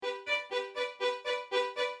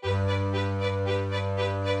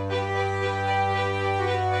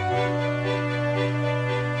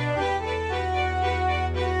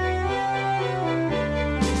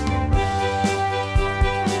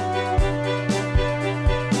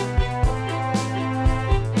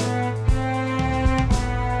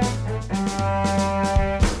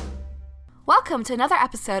Welcome to another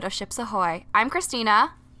episode of Ships Ahoy. I'm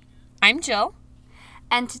Christina. I'm Jill.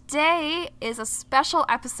 And today is a special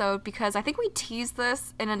episode because I think we teased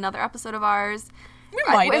this in another episode of ours.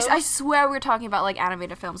 I swear we were talking about like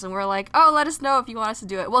animated films and we're like, oh, let us know if you want us to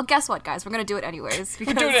do it. Well, guess what, guys? We're going to do it anyways.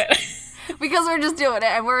 Because, we're doing it. Because we're just doing it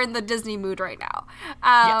and we're in the Disney mood right now.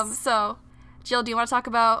 Yes. So, Jill, do you want to talk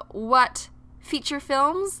about what feature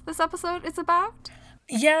films this episode is about?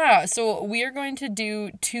 Yeah, so we are going to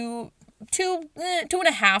do two and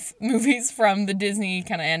a half movies from the Disney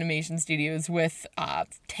kind of animation studios with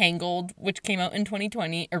Tangled, which came out in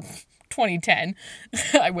 2020 or 2010.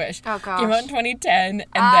 I wish. Oh gosh. Came out in 2010, and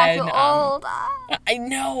then I feel old. I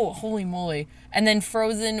know, holy moly. And then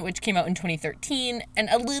Frozen, which came out in 2013, and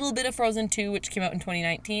a little bit of Frozen 2, which came out in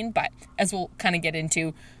 2019. But as we'll kind of get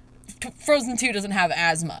into, Frozen 2 doesn't have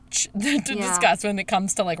as much to discuss when it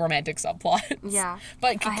comes to like romantic subplots. Yeah.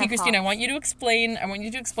 But Christine, I want you to explain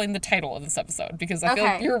the title of this episode because I feel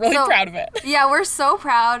like you're really proud of it. Yeah, we're so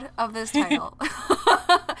proud of this title.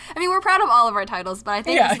 I mean, we're proud of all of our titles, but I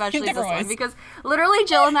think especially this one because literally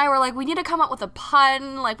Jill and I were like, we need to come up with a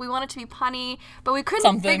pun, like we want it to be punny, but we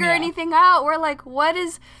couldn't figure anything out. We're like, what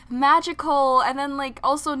is magical and then like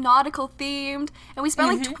also nautical themed? And we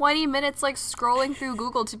spent like 20 minutes like scrolling through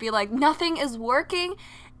Google to be like, nothing is working.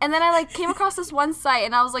 And then I like came across this one site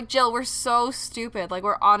and I was like, Jill, we're so stupid. Like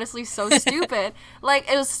we're honestly so stupid. Like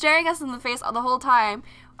it was staring us in the face the whole time.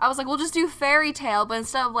 I was like, we'll just do fairy tale, but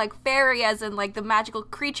instead of like fairy as in like the magical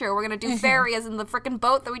creature, we're gonna do fairy as in the freaking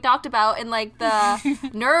boat that we talked about in like the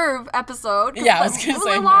Nerve episode. Yeah, I was gonna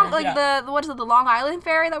say the Long Island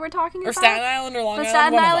Ferry that we're talking about? Or Staten Island or Long Island. The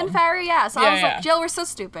Staten Island Ferry, yeah. So I was like, Jill, we're so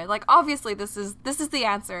stupid. Like obviously this is the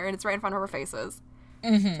answer and it's right in front of our faces.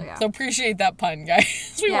 Mm-hmm. So appreciate that pun,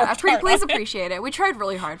 guys. Please appreciate it. We tried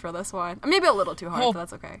really hard for this one. Maybe a little too hard, but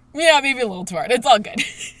that's okay. Yeah, maybe a little too hard. It's all good.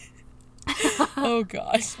 Oh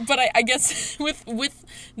gosh. But I guess with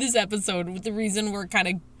this episode, with the reason we're kind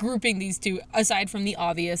of grouping these two, aside from the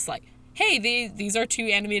obvious, like, hey, these are two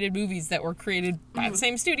animated movies that were created by the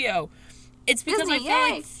same studio, it's because Disney, I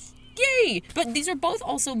feel like, yay! But these are both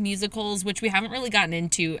also musicals, which we haven't really gotten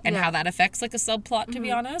into, and how that affects like a subplot, to be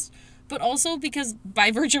honest. But also because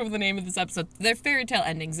by virtue of the name of this episode, they're fairy tale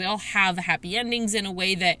endings. They all have happy endings in a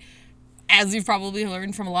way that, as you've probably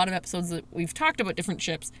learned from a lot of episodes that we've talked about different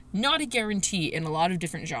ships, not a guarantee in a lot of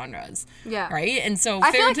different genres. Yeah. Right? And so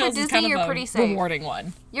fairy tales is kind of a rewarding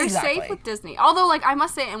one. You're safe with Disney. Although, like, I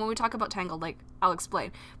must say, and when we talk about Tangled, like, I'll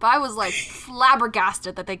explain. But I was, like,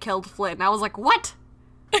 flabbergasted that they killed Flynn. And I was like, what?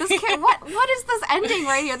 What is this ending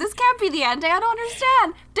right here? This can't be the ending. I don't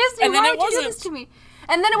understand. Disney, why would you do this to me?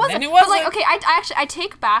 And then it wasn't. But like, okay, I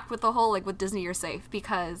take back with the whole like with Disney you're safe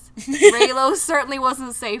because Raylo certainly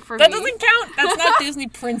wasn't safe for me. That doesn't count. That's not Disney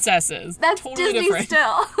princesses. That's totally Disney different.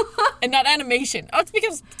 Still. And not animation. Oh, it's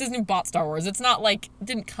because Disney bought Star Wars. It's not like it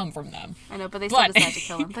didn't come from them. I know, but they still decided to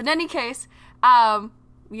kill him. But in any case,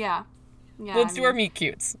 yeah. Let's do our meet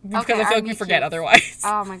cutes because I feel like we forget otherwise.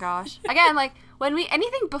 Oh my gosh. Again, like when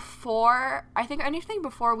anything before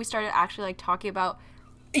we started actually like talking about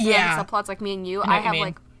subplots like me and you, I have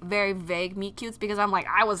like very vague meet cutes because I'm like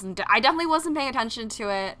I definitely wasn't paying attention to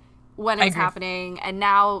it when it was happening, and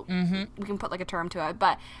now we can put like a term to it.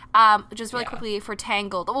 But just really quickly for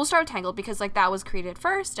Tangled, we'll start with Tangled because like that was created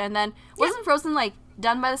first, and then wasn't Frozen like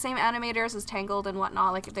done by the same animators as Tangled and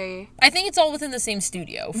whatnot? Like I think it's all within the same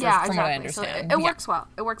studio. From what I understand, so it works well.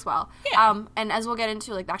 It works well. Yeah. And as we'll get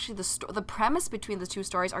into, like actually the premise between the two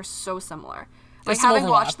stories are so similar. Like having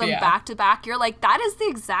watched them back to back, you're like, that is the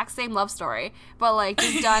exact same love story, but like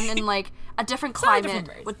just done in like a different climate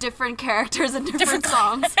with different characters and different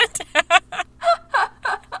songs.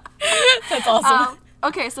 That's awesome.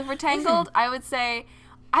 Okay, so for Tangled, I would say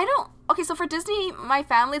so for Disney, my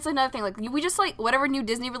family, it's another thing. Like we just like whatever new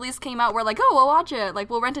Disney release came out, we're like, oh, we'll watch it. Like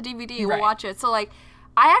we'll rent a DVD, we'll watch it. So like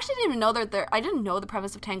I actually didn't even know I didn't know the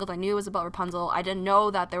premise of Tangled. I knew it was about Rapunzel. I didn't know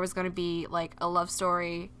that there was going to be like a love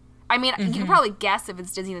story. I mean, you can probably guess if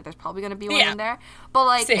it's Disney that there's probably going to be one in there. But,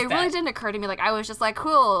 like, it really didn't occur to me. Like, I was just like,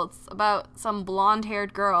 cool, it's about some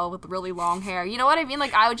blonde-haired girl with really long hair. You know what I mean?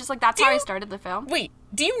 Like, I was just like, that's how I started the film. Wait,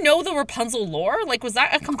 do you know the Rapunzel lore? Like, was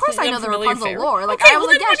that a completely Of course I know the Rapunzel lore. Like, okay, I was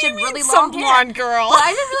like, yeah, she had really long hair. Blonde girl. But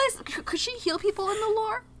I didn't realize, could she heal people in the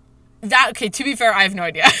lore? To be fair, I have no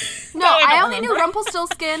idea. No, I only knew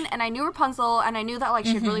Rumpelstiltskin, and I knew Rapunzel, and I knew that, like,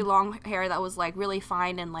 she had really long hair that was, like, really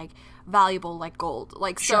fine and, like, valuable, like gold.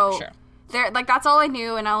 Like, so... Sure. Like, that's all I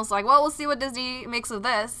knew, and I was like, well, we'll see what Disney makes of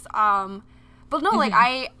this. But no, like,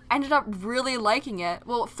 I ended up really liking it.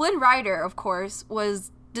 Well, Flynn Rider, of course, was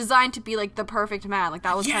designed to be like the perfect man. Like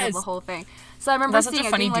that was kind of the whole thing. So I remember That's seeing such a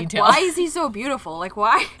it funny being detail. like, why is he so beautiful? Like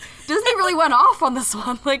why Disney really went off on this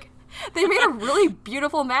one. Like they made a really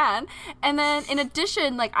beautiful man. And then in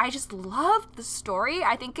addition, like I just loved the story.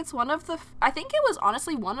 I think it was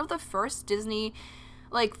honestly one of the first Disney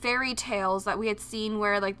like fairy tales that we had seen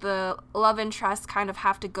where like the love interest kind of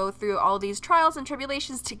have to go through all these trials and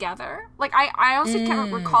tribulations together. Like I honestly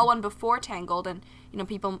can't recall one before Tangled, and you know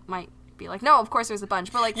people might be like, no, of course there's a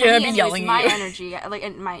bunch, but like for me, anyways, my energy, like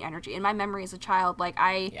in my memory as a child, like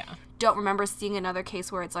I don't remember seeing another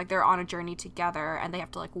case where it's like they're on a journey together and they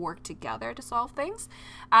have to like work together to solve things.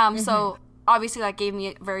 So obviously that gave me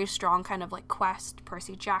a very strong kind of like quest,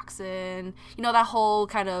 Percy Jackson, you know, that whole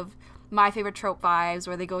kind of My Favorite Trope vibes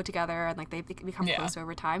where they go together and like they become closer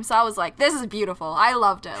over time. So I was like, this is beautiful. I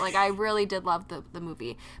loved it. Like I really did love the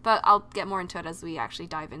movie. But I'll get more into it as we actually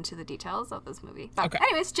dive into the details of this movie. But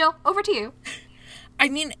anyways, Jill, over to you. I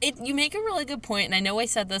mean, you make a really good point, and I know I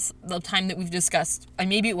said this the time that we've discussed,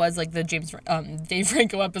 maybe it was like the Dave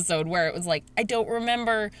Franco episode where it was like, I don't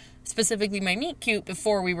remember specifically my meet cute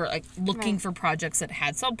before we were like looking for projects that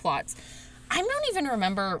had subplots. I don't even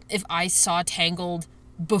remember if I saw Tangled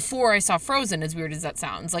before I saw Frozen, as weird as that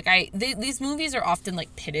sounds. Like these movies are often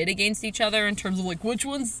like pitted against each other in terms of like which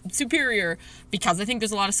one's superior, because I think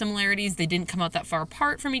there's a lot of similarities. They didn't come out that far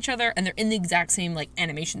apart from each other, and they're in the exact same like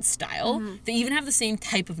animation style. They even have the same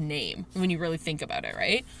type of name when you really think about it,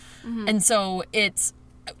 right? And so it's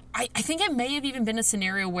I think it may have even been a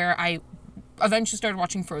scenario where I eventually started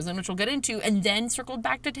watching Frozen, which we'll get into, and then circled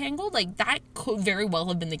back to Tangled. Like that could very well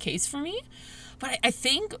have been the case for me. But I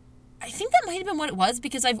think that might have been what it was,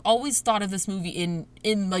 because I've always thought of this movie in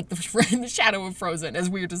like in the shadow of Frozen, as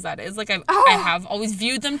weird as that is. Like I have always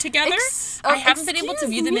viewed them together. I haven't been able to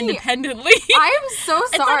view them independently. I am so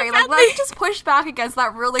sorry. Like let me just push back against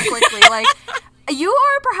that really quickly. Like you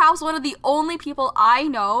are perhaps one of the only people I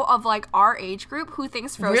know of like our age group who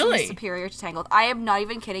thinks Frozen is superior to Tangled. I am not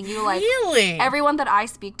even kidding you. Like everyone that I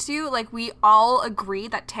speak to, like we all agree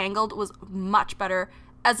that Tangled was much better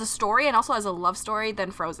as a story and also as a love story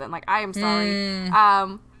than Frozen. Like I am sorry.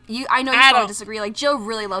 I know you probably disagree. Like Jill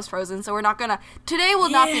really loves Frozen, so we're not gonna. Today will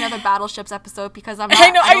not be another Battleships episode because I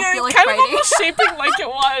don't feel like kind fighting. Of almost shaping like it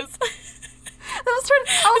was. I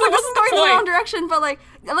was like, this is going the wrong direction, but like,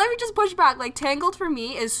 let me just push back. Like Tangled for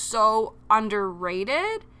me is so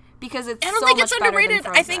underrated because it's so much better than Frozen. I don't think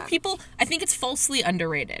it's underrated. I think it's falsely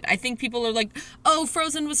underrated. I think people are like, oh,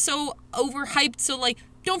 Frozen was so overhyped, so like,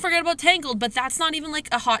 don't forget about Tangled, but that's not even like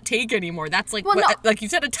a hot take anymore. That's like, like you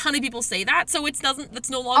said, a ton of people say that, so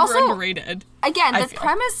that's no longer also, underrated. Again, the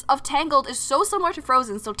premise of Tangled is so similar to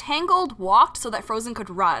Frozen. So Tangled walked so that Frozen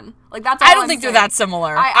could run. Like that's all I don't think they're that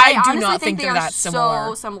similar. I do not think they're that similar.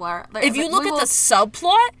 So similar. Like, if you look at the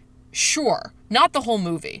subplot, sure, not the whole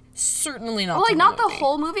movie. Certainly not. Well, like not the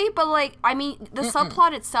whole movie, but like I mean, the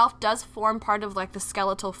subplot itself does form part of like the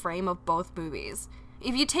skeletal frame of both movies.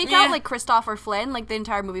 If you take out, like, Kristoff or Flynn, like, the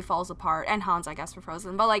entire movie falls apart. And Hans, I guess, for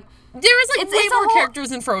Frozen. But, like... There is, like, way more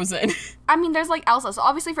characters in Frozen. I mean, there's, like, Elsa. So,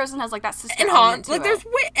 obviously, Frozen has, like, that sister and Hans. Like, there's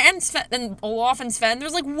way... And Sven, and Olaf and Sven.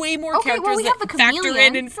 There's, like, way more characters that factor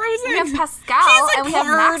in Frozen. We have Pascal, and we have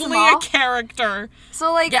Maximoff. He's, like, hardly a character.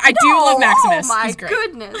 So, like... Yeah, I do love Maximus. Oh, my He's great.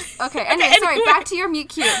 Goodness. Okay, anyway, sorry. Back to your meet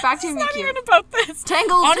cute. It's not even about this.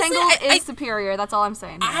 Tangled is superior. That's all I'm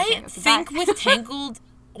saying. I think with Tangled...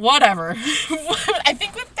 Whatever. I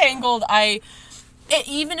think with Tangled,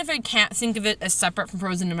 even if I can't think of it as separate from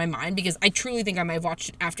Frozen in my mind, because I truly think I might have watched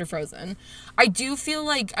it after Frozen, I do feel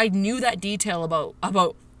like I knew that detail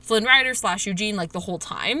about Flynn Rider / Eugene like the whole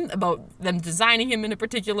time, about them designing him in a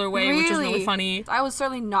particular way, which is really funny. I was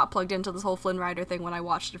certainly not plugged into this whole Flynn Rider thing when I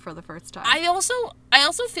watched it for the first time. I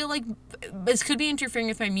also feel like this could be interfering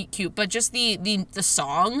with my meet cute, but just the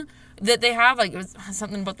song that they have, like, it was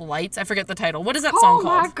something about the lights. I forget the title. What is that song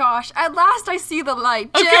called? Oh my gosh. At last I see the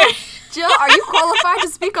light. Jill, are you qualified to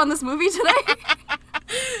speak on this movie today?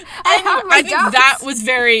 I think that was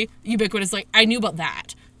very ubiquitous. Like, I knew about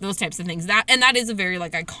that. Those types of things. That is a very,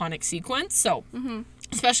 like, iconic sequence. So,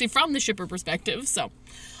 especially from the shipper perspective. So,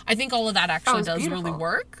 I think all of that actually does really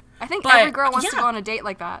work. I think every girl wants to go on a date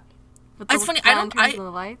like that. With it's funny. And the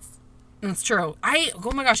lights. That's true.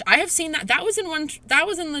 Oh my gosh, I have seen that. That was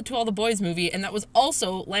in the To All the Boys movie, and that was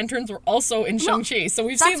also, lanterns were also in Shang-Chi. So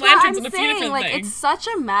we've seen lanterns in a few different things. It's such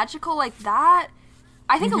a magical, like, that.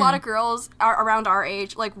 I think a lot of girls are around our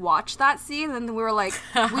age, like, watch that scene, and we were like,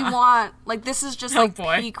 we want, like, this is just, like,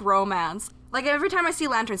 peak romance. Like, every time I see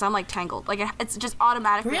lanterns, I'm like, Tangled. Like, it's just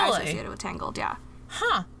automatically associated with Tangled, yeah.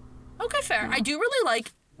 Huh. Okay, fair. I do really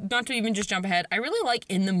like not to even just jump ahead, I really like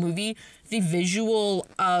in the movie the visual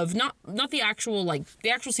of, not the actual, like, the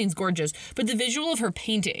actual scene's gorgeous, but the visual of her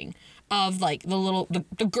painting of, like,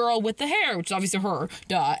 the girl with the hair, which is obviously her,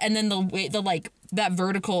 duh, and then that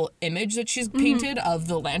vertical image that she's painted of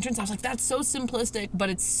the lanterns. I was like, that's so simplistic, but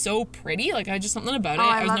it's so pretty. Like, something about it.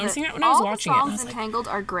 I was noticing it when I was watching it. All the songs in Tangled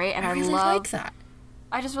are great, and I really love like that.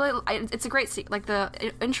 I just really, it's a great, like,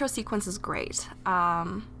 the intro sequence is great.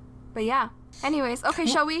 But yeah. Anyways, okay,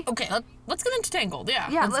 shall we? Okay, let's get into Tangled.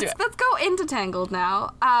 Yeah, let's go into Tangled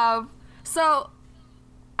now. So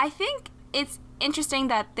I think it's interesting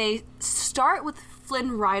that they start with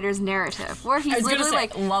Flynn Rider's narrative, where he's literally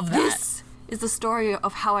like, love that. This is the story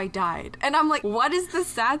of how I died. And I'm like, what is this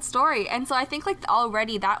sad story? And so I think, like,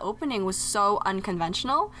 already that opening was so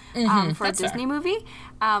unconventional for a Disney movie.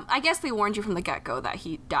 I guess they warned you from the get-go that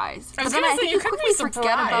he dies. But then I think you quickly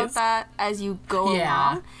forget about that as you go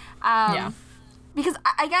along. Because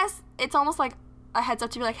I guess it's almost like a heads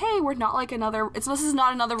up to be like, hey, we're not like this is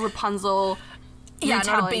not another Rapunzel retelling,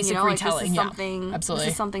 not a basic retelling. Like, this is something, absolutely.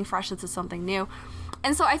 This is something fresh, this is something new.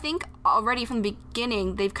 And so I think already from the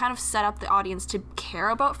beginning, they've kind of set up the audience to care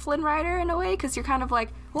about Flynn Rider in a way, because you're kind of like,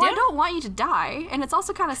 well, I don't want you to die. And it's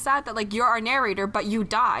also kind of sad that, like, you're our narrator, but you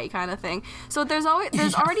die, kind of thing. So there's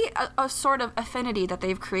already a sort of affinity that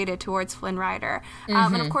they've created towards Flynn Rider.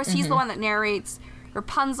 And of course, he's the one that narrates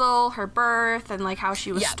Rapunzel, her birth, and, like, how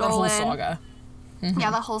she was stolen. The whole saga. Yeah,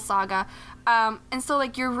 the whole saga. And so,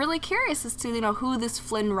 like, you're really curious as to, you know, who this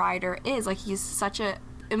Flynn Rider is. Like, he's such a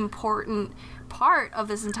important part of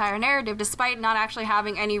this entire narrative, despite not actually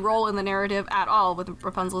having any role in the narrative at all with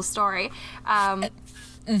Rapunzel's story. Yeah.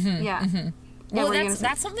 Well,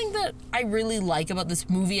 that's something that I really like about this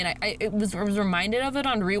movie, and I was reminded of it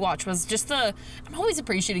on rewatch, was just I'm always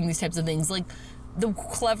appreciating these types of things, like the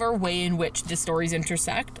clever way in which the stories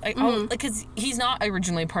intersect. Because he's not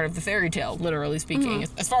originally part of the fairy tale, literally speaking,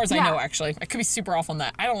 as far as I know, actually. I could be super off on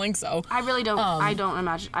that. I don't think so. I really don't. I don't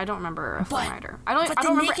remember a Flynn Rider. I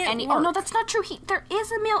don't remember any. Oh, no, that's not true. There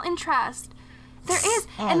is a male interest. There is.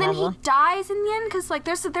 And then he dies in the end, because, like,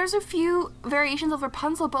 there's a few variations of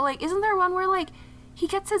Rapunzel, but, like, isn't there one where, like, he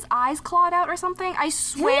gets his eyes clawed out or something? I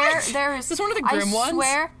swear there's... Is this one of the Grimm ones? I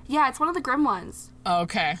swear. Yeah, it's one of the Grimm ones.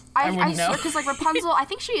 Okay. I wouldn't know. Because, like, Rapunzel, I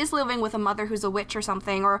think she is living with a mother who's a witch or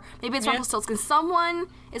something, or maybe it's Rumpelstiltskin. Someone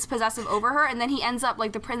is possessive over her, and then he ends up,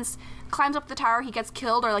 like, the prince climbs up the tower, he gets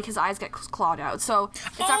killed, or, like, his eyes get clawed out. So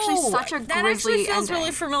it's actually such a grisly ending. That actually feels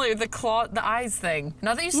really familiar, the eyes thing.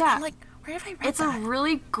 Now that you say, I'm like, where have I read that? It's a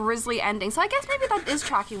really grisly ending. So I guess maybe that is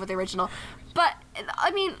tracking with the original. But,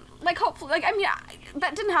 I mean, like, hopefully, like, I mean,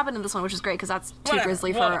 that didn't happen in this one, which is great, because that's too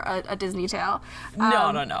grisly for a Disney tale.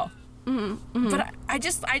 No. But I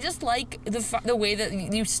just like the way that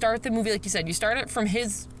you start the movie, like you said, you start it from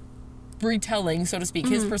his retelling, so to speak,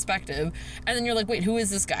 his perspective, and then you're like, wait, who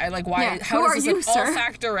is this guy? Like, why? How does this all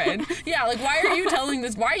factor in? Yeah, like, why are you telling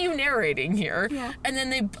this? Why are you narrating here? Yeah. And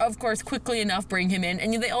then they, of course, quickly enough bring him in,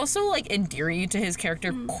 and they also, like, endear you to his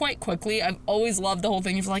character quite quickly. I've always loved the whole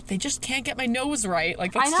thing of, like, they just can't get my nose right.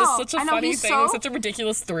 Like, that's just such a funny thing, such a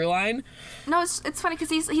ridiculous through line. No, it's funny because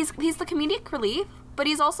he's the comedic relief. But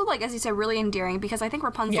he's also, like, as you said, really endearing, because I think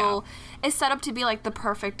Rapunzel is set up to be, like, the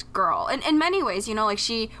perfect girl. And in many ways, you know, like,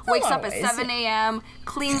 she wakes up at 7 a.m.,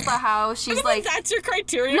 cleans the house, she's like... that's your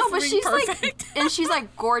criteria for being perfect? Like... And she's,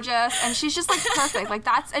 like, gorgeous, and she's just, like, perfect. Like,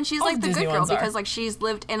 that's... And she's, like, the Disney good girl, because, like, she's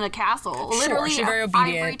lived in a castle. Literally, she's very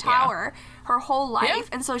obedient. Ivory Tower. Her whole life.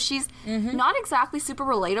 And so she's not exactly super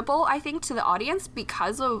relatable, I think, to the audience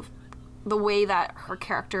because of the way that her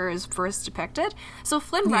character is first depicted. So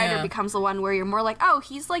Flynn Rider becomes the one where you're more like, oh,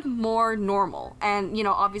 he's, like, more normal. And, you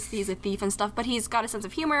know, obviously he's a thief and stuff, but he's got a sense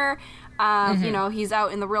of humor. You know, he's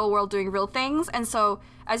out in the real world doing real things. And so,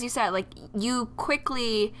 as you said, like, you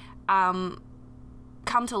quickly come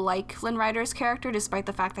to like Flynn Rider's character, despite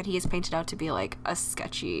the fact that he is painted out to be, like, a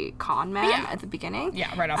sketchy con man at the beginning.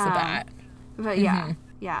 Yeah, right off the bat. But yeah.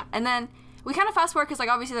 And then we kind of fast forward because, like,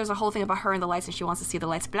 obviously there's a whole thing about her and the lights, and she wants to see the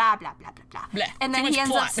lights, blah blah blah blah blah. Blah. And then he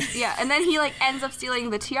ends up, and then he, like, ends up stealing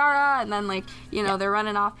the tiara, and then, like, you know, they're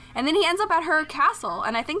running off, and then he ends up at her castle,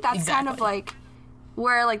 and I think that's kind of like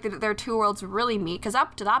where, like, their two worlds really meet, because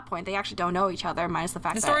up to that point they actually don't know each other, minus the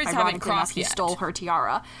fact that ironically enough he stole her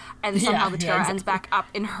tiara, and somehow the tiara ends back up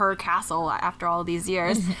in her castle after all these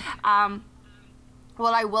years.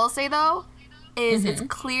 What I will say though is it's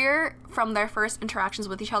clear from their first interactions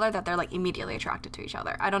with each other that they're, like, immediately attracted to each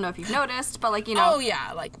other. I don't know if you've noticed, but, like, you know... Oh,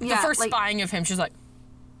 yeah, like, the first, like, spying of him, she's like...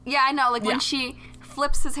 Yeah, I know, like, when she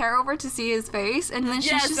flips his hair over to see his face, and then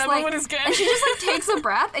she's just, like... Is good. And she just, like, takes a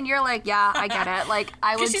breath, and you're like, yeah, I get it. Like,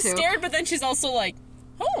 I would, too. Because she's scared, but then she's also like...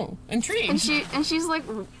 Oh, intrigued. And she's like,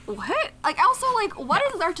 what? Like, also, like, what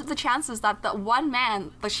are the chances that the one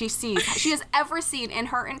man that she has ever seen in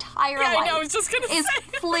her entire life I know, I was just gonna is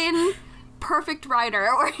say. Flynn, perfect writer,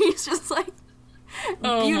 where he's just like,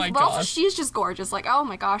 oh beautiful. my But also, gosh. she's just gorgeous. Like, oh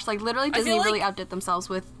my gosh. Like, literally, Disney really outdid themselves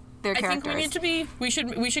with their characters. I think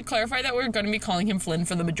we should clarify that we're going to be calling him Flynn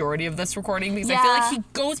for the majority of this recording, because I feel like he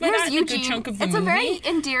goes by that in a good chunk of the movie. It's a very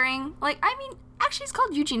endearing, like, I mean, actually, he's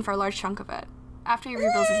called Eugene for a large chunk of it. After he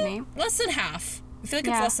reveals his name. Less than half. I feel like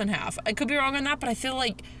it's less than half. I could be wrong on that, but I feel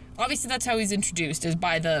like, obviously that's how he's introduced, is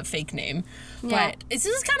by the fake name. Yeah. But this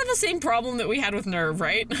is kind of the same problem that we had with Nerve,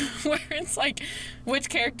 right? Where it's like, which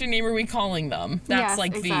character name are we calling them? That's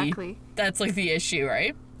exactly. That's like the issue,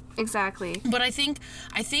 right? Exactly. But I think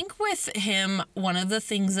with him, one of the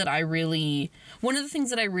things that I really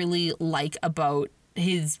like about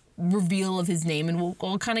his reveal of his name, and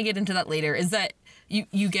we'll kind of get into that later, is that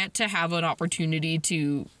you get to have an opportunity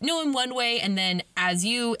to know him one way, and then as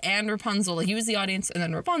you and Rapunzel, like, you as the audience and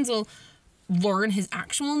then Rapunzel, learn his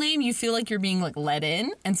actual name, you feel like you're being, like, let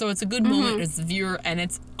in. And so it's a good moment as a viewer, and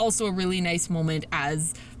it's also a really nice moment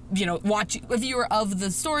as, you know, a viewer of the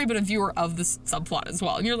story, but a viewer of the subplot as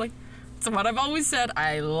well. And you're like, so what I've always said,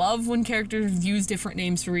 I love when characters use different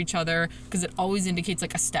names for each other, because it always indicates,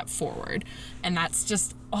 like, a step forward. And that's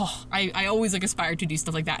just, I always, like, aspire to do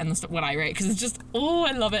stuff like that in what I write, because it's just,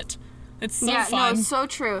 I love it. It's so fun. No, it's so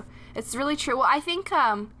true. It's really true. Well, I think,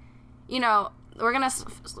 you know, we're going to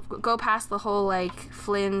go past the whole, like,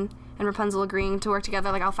 Flynn and Rapunzel agreeing to work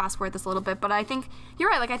together. Like, I'll fast forward this a little bit, but I think you're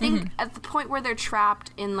right. Like, I think at the point where they're trapped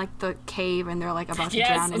in, like, the cave and they're, like, about to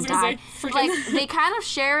drown and die, like, they kind of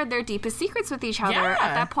share their deepest secrets with each other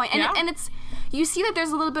at that point. And and it's, you see that there's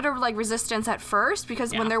a little bit of, like, resistance at first,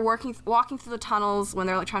 because when they're walking through the tunnels, when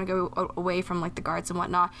they're, like, trying to go away from, like, the guards and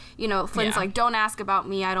whatnot, you know, Flynn's like, don't ask about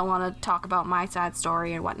me, I don't want to talk about my sad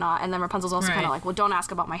story and whatnot. And then Rapunzel's also kind of like, well, don't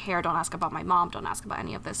ask about my hair, don't ask about my mom, don't ask about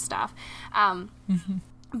any of this stuff.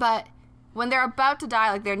 But when they're about to die,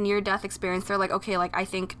 like, their near-death experience, they're like, okay, like, I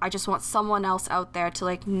think I just want someone else out there to,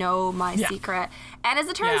 like, know my secret. And as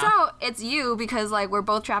it turns out, it's you, because, like, we're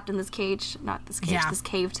both trapped in this cage, this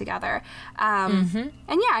cave together. And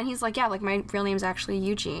and he's like, like, my real name's actually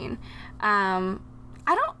Eugene. Is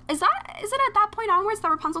it at that point onwards that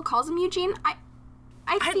Rapunzel calls him Eugene?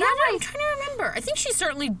 I'm trying to remember. I think she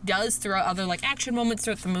certainly does throughout other, like, action moments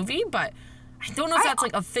throughout the movie, but I don't know if that's,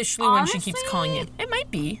 like, officially honestly, when she keeps calling it. It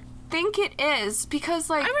might be. Think it is, because,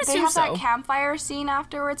 like, they have that campfire scene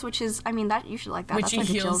afterwards, which is, I mean, that you should like that. That's like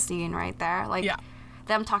a Jill scene right there. Like,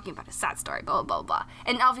 them talking about a sad story, blah, blah, blah.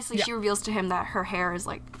 And obviously she reveals to him that her hair is,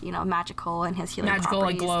 like, you know, magical and has healing properties.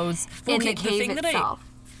 Like, glows. In the cave itself.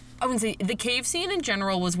 I would say the cave scene in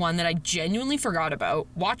general was one that I genuinely forgot about.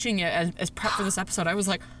 Watching it as prep for this episode, I was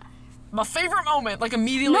like, my favorite moment. Like,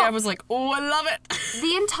 immediately I was like, oh, I love it.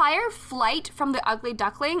 The entire flight from the Ugly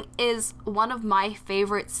Duckling is one of my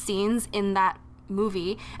favorite scenes in that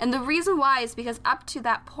movie. And the reason why is because up to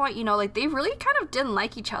that point, you know, like, they really kind of didn't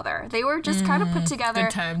like each other. They were just kind of put together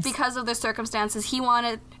because of the circumstances. He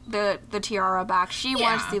wanted the tiara back. She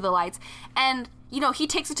wanted to see the lights. And, you know, he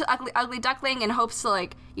takes it to Ugly Duckling in hopes to,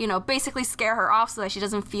 like, you know, basically scare her off so that she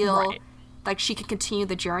doesn't feel like she can continue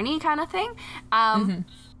the journey, kind of thing.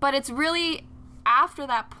 But it's really after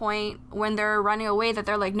that point when they're running away that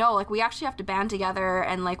they're like, no, like, we actually have to band together,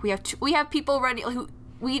 and, like, we have people ready who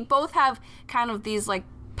we both have kind of these, like,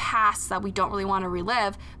 pasts that we don't really want to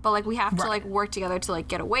relive, but, like, we have to, like, work together to, like,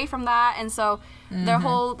 get away from that. And so their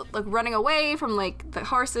whole, like, running away from, like, the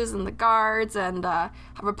horses and the guards, and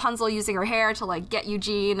Rapunzel using her hair to, like, get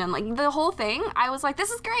Eugene, and, like, the whole thing, I was like, this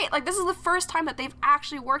is great. Like, this is the first time that they've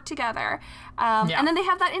actually worked together. And then they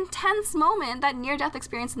have that intense moment, that near-death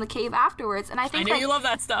experience in the cave afterwards, and I think, you love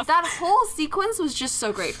that stuff. That whole sequence was just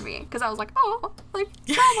so great for me, because I was like, oh, like,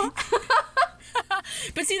 drama.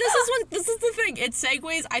 But see, this is the thing. It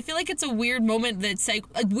segues. I feel like it's a weird moment that's like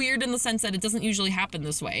weird in the sense that it doesn't usually happen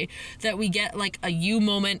this way. That we get, like, a you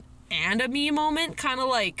moment and a me moment, kind of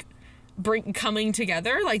like coming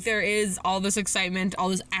together. Like, there is all this excitement, all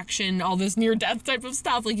this action, all this near death type of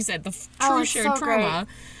stuff. Like you said, the true shared trauma.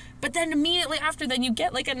 Great. But then immediately after, then you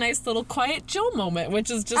get, like, a nice little quiet Jill moment, which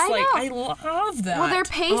is just I love that. Well,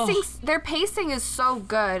 their pacing is so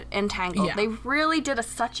good in Tangled. Yeah. They really did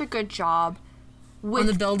such a good job with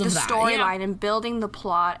the storyline and building the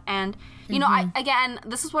plot. And, you know, again,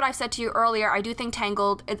 this is what I said to you earlier. I do think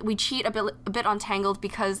Tangled, we cheat a bit on Tangled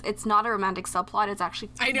because it's not a romantic subplot. It's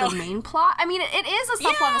actually the main plot. I mean, it is a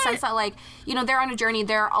subplot in the sense that, like, you know, they're on a journey.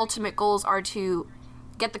 Their ultimate goals are to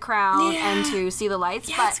get the crown and to see the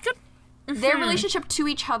lights. But their relationship to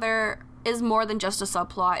each other is more than just a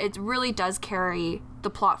subplot. It really does carry the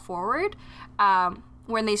plot forward.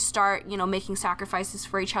 When they start, making sacrifices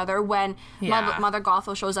for each other. When Mother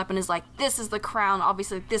Gothel shows up and is like, this is the crown.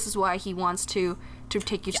 Obviously, this is why he wants to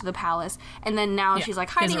take you to the palace. And then now she's like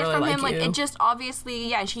hiding it from him. Like, it just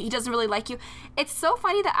obviously, he doesn't really like you. It's so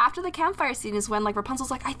funny that after the campfire scene is when, like, Rapunzel's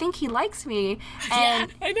like, I think he likes me. And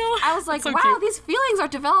I know. I was like, so wow, cute. These feelings are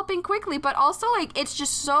developing quickly. But also, like, it's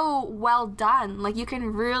just so well done. Like, you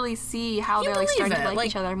can really see how they're, like, starting to like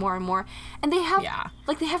each other more and more. And they have,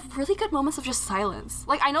 like, they have really good moments of just silence.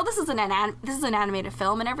 Like, I know this is an animated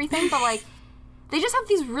film and everything, but, like, they just have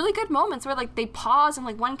these really good moments where, like, they pause and,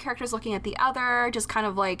 like, one character's looking at the other, just kind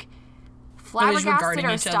of, like, flabbergasted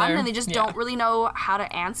or stunned, and they just don't really know how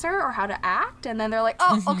to answer or how to act. And then they're like,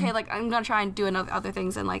 oh, okay, like, I'm gonna try and do other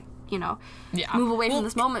things and, like, move away from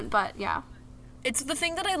this moment. But, it's the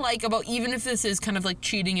thing that I like about, even if this is kind of like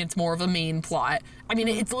cheating, it's more of a main plot. I mean,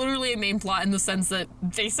 it's literally a main plot in the sense that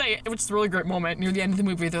they say, which is a really great moment near the end of the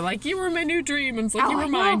movie, they're like, you were my new dream, and it's like, you were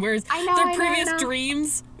mine. Whereas their previous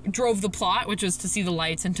dreams drove the plot, which was to see the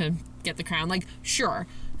lights and to get the crown. Like, sure.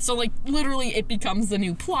 So, like, literally it becomes the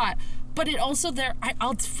new plot. But it also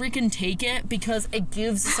I'll freaking take it because it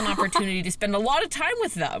gives us an opportunity to spend a lot of time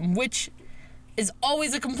with them, which is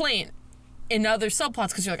always a complaint in other subplots,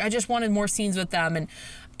 because you're like, I just wanted more scenes with them. And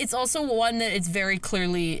it's also one that it's very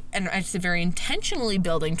clearly and actually very intentionally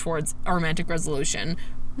building towards a romantic resolution.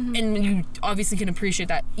 And you obviously can appreciate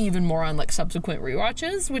that even more on, like, subsequent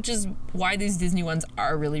rewatches, which is why these Disney ones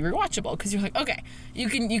are really rewatchable, because you're like, okay, you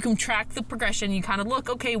can track the progression. You kind of look,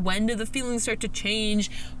 okay, when do the feelings start to change,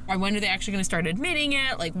 or when are they actually going to start admitting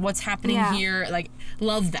it? Like, what's happening here? Like,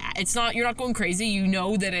 love that. It's not, you're not going crazy. You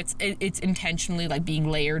know that it's intentionally, like, being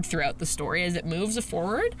layered throughout the story as it moves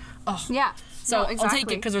forward. Oh yeah. So exactly. I'll take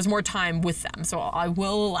it because there's more time with them, so I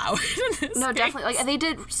will allow it in this case. Definitely. Like, they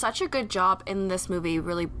did such a good job in this movie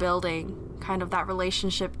really building kind of that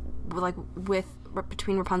relationship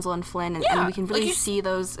between Rapunzel and Flynn, and we can really see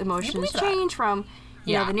those emotions change from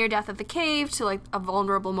the near death at the cave to, like, a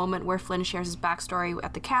vulnerable moment where Flynn shares his backstory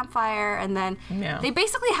at the campfire, and then they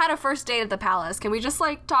basically had a first date at the palace. Can we just,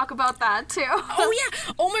 like, talk about that too? Oh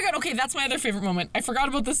yeah. Oh my god. Okay, that's my other favorite moment. I forgot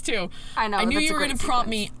about this too. I know. I knew you were going to prompt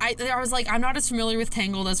me. I was like, I'm not as familiar with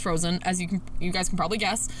Tangled as Frozen, as you guys can probably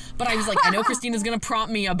guess, but I was like, I know Christina's going to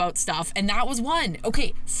prompt me about stuff, and that was one.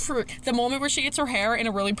 Okay, for the moment where she gets her hair in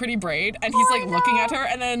a really pretty braid, and he's like looking at her,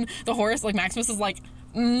 and then the horse, like Maximus, is like,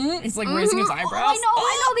 he's like raising his eyebrows. I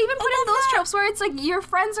know. They even put in those tropes where it's like your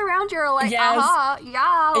friends around you are like,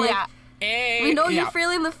 we know you're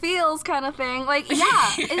feeling the feels kind of thing. Like, they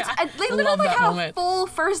literally had a full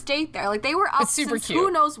first date there. Like, they were up since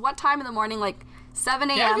who knows what time in the morning, like 7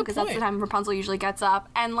 a.m. because that's the time Rapunzel usually gets up,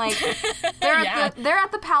 and like they're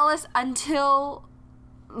at the palace until,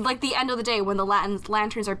 like, the end of the day when the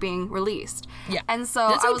lanterns are being released. Yeah. And so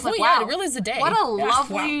I was like, wow, it really is a day. What a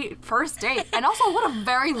lovely first date. And also what a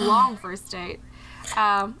very long first date.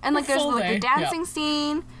 And, like, there's, like, the dancing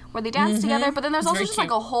scene where they dance together, but then there's also just,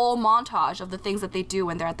 like, a whole montage of the things that they do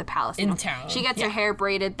when they're at the palace. In town. She gets her hair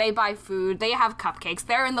braided, they buy food, they have cupcakes,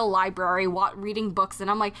 they're in the library reading books, and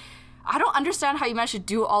I'm like, I don't understand how you managed to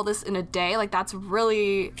do all this in a day. Like, that's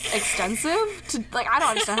really extensive. I don't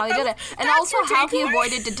understand how they did it. And also how he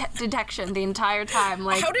avoided detection the entire time.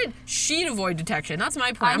 Like, how did she avoid detection? That's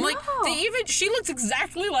my point. I'm like, she looks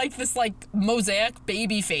exactly like this, like, mosaic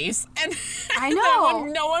baby face. And I know.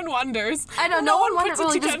 no one wonders. I know. No one wonders.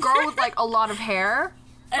 Like, this girl with, like, a lot of hair.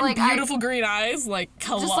 And, like, beautiful green eyes. Like,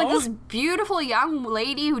 hello. Just, like, this beautiful young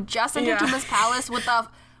lady who just entered into this palace with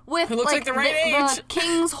who looks like the right age. The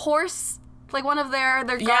king's horse, like one of their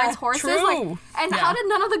guards' horses. True. Like, and how did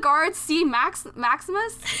none of the guards see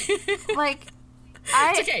Maximus? Like,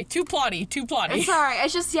 it's okay. Too plotty. It's alright.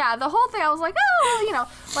 It's just, the whole thing, I was like, oh, well,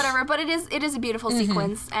 whatever. But it is a beautiful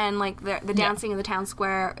sequence, and, like, the dancing in the town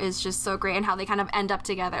square is just so great, and how they kind of end up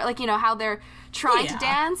together. Like, how they're trying to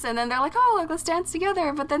dance, and then they're like, oh, like, let's dance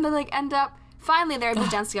together. But then they, like, end up, finally they're able to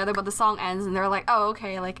dance together, but the song ends, and they're like, oh,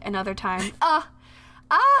 okay, like, another time.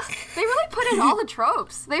 They really put in all the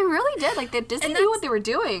tropes. They really did. Like, Disney knew what they were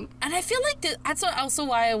doing. And I feel like that's also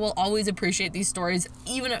why I will always appreciate these stories,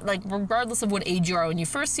 even, like, regardless of what age you are when you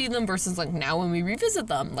first see them versus, like, now when we revisit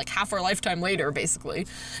them, like, half our lifetime later, basically.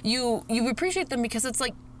 You appreciate them because it's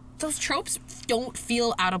like, those tropes don't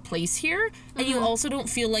feel out of place here, and you also don't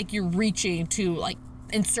feel like you're reaching to, like,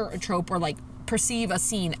 insert a trope or, like, perceive a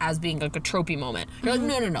scene as being, like, a tropey moment. You're like,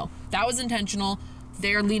 no. That was intentional.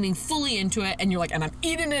 They're leaning fully into it, and you're like, and I'm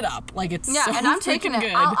eating it up. Like, it's so and I'm taking it.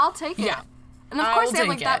 Good. I'll take it. Yeah. And of course, they have,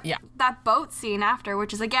 like, that boat scene after,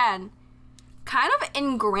 which is, again, kind of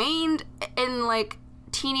ingrained in, like,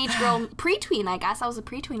 teenage girl, pre-tween, I guess. I was a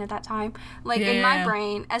pre-tween at that time. Like, in my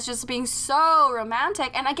brain, as just being so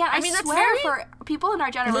romantic. And again, I mean, swear for people in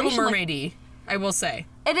our generation. Little Mermaid-y, I will say.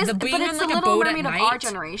 It is, but it's the Little Mermaid of our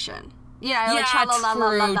generation. Yeah, like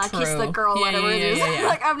cha-la-la-la-la-la, kiss the girl, whatever it is.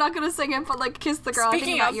 Like, I'm not going to sing it, but, like, kiss the girl.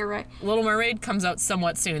 Speaking of, you're right. Little Mermaid comes out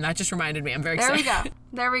somewhat soon. That just reminded me. I'm very excited.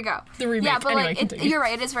 There we go. The remake. Yeah, but, anyway, like, you're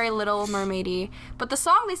right. It is very Little Mermaid-y. But the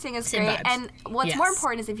song they sing is great. Vibes. And what's more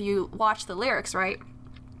important is if you watch the lyrics, right?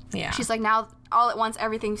 Yeah. She's like, now, all at once,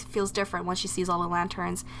 everything feels different once she sees all the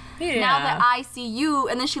lanterns. Yeah. Now that I see you,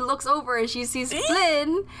 and then she looks over and she sees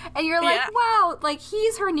Flynn, and you're like, wow, like,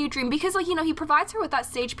 he's her new dream. Because, like, you know, he provides her with that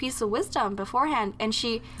sage piece of wisdom beforehand, and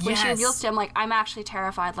when she reveals to him, like, I'm actually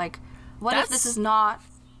terrified, like, what if this is not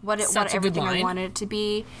what everything I wanted it to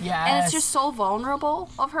be? Yes. And it's just so vulnerable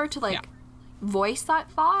of her to, like, voice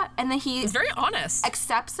that thought, and then he's very honest,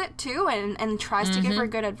 accepts it too, and tries to give her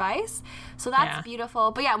good advice. So that's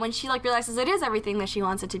beautiful. But yeah, when she like realizes it is everything that she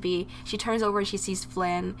wants it to be, she turns over and she sees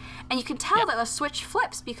Flynn, and you can tell that the switch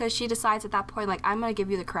flips because she decides at that point, like, I'm gonna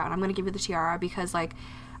give you the crown, I'm gonna give you the tiara, because like,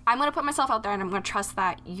 I'm gonna put myself out there and I'm gonna trust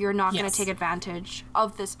that you're not gonna take advantage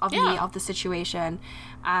of this, of me, of the situation,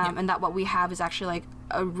 and that what we have is actually like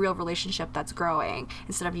a real relationship that's growing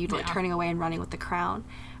instead of you like turning away and running with the crown.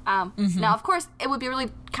 Now, of course, it would be really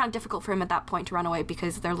kind of difficult for him at that point to run away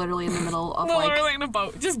because they're literally in the middle of literally in a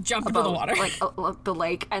boat, just jump into the water, like the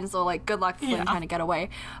lake, and so like good luck Flynn trying to get away.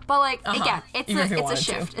 But like again, it's a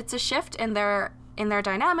shift. It's a shift in their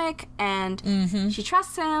dynamic, and she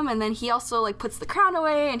trusts him, and then he also like puts the crown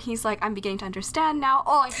away, and he's like, I'm beginning to understand now.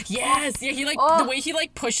 He like the way he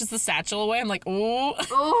like pushes the satchel away, I'm like, and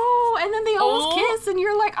then they almost kiss, and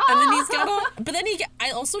you're like, and then he's got but then I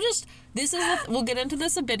also just, this is we'll get into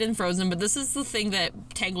this a bit in Frozen, but this is the thing that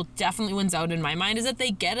Tangled definitely wins out in my mind, is that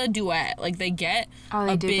they get a duet, like they get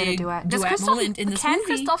a big duet moment in this movie.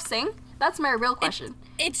 Can Kristoff sing? That's my real question.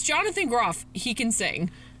 It's Jonathan Groff. He can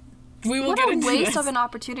sing. We will what get a into waste this. of an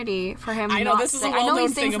opportunity for him. I know, this is a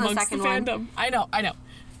well-known thing in the amongst the fandom. I know.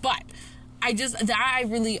 But I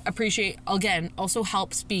really appreciate, again, also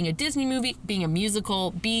helps being a Disney movie, being a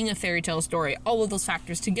musical, being a fairy tale story. All of those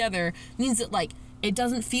factors together means that, like, it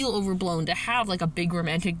doesn't feel overblown to have, like, a big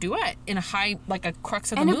romantic duet in a high, like, a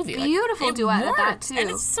crux of the movie. And a beautiful duet at that, too. And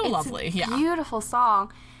it's so lovely, a beautiful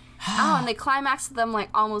song. And they climax to them, like,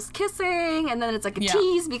 almost kissing, and then it's, like, a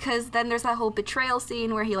tease, because then there's that whole betrayal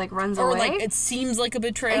scene where he, like, runs away. Or, like, it seems like a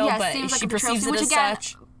betrayal, but she perceives it as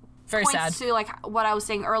such. Very points sad. To, like, what I was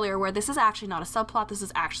saying earlier, where this is actually not a subplot, this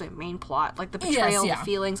is actually a main plot. Like, the betrayal, the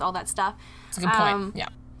feelings, all that stuff. That's a good point,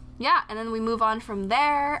 Yeah, and then we move on from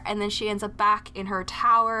there, and then she ends up back in her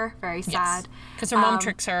tower. Very sad. Because her mom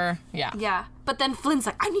tricks her. Yeah. But then Flynn's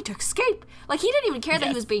like, I need to escape. Like, he didn't even care that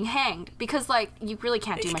he was being hanged, because, like, you really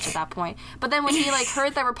can't do much at that point. But then when he, like,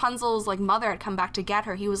 heard that Rapunzel's, like, mother had come back to get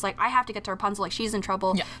her, he was like, I have to get to Rapunzel. Like, she's in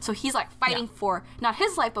trouble. Yeah. So he's, like, fighting for, not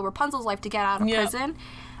his life, but Rapunzel's life to get out of prison.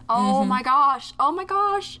 Oh, my gosh.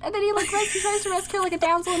 And then he, like, tries to rescue her like a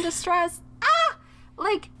damsel in distress.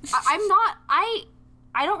 Like,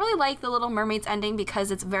 I don't really like the Little Mermaid's ending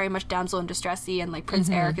because it's very much damsel in distress-y, and like Prince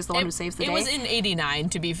Eric is the one who saves the day. It was in 89,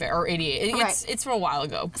 to be fair, or 88. It's from a while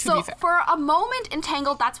ago, to be fair. So for a moment in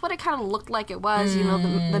Tangled, that's what it kind of looked like it was. You know,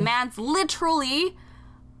 the man's literally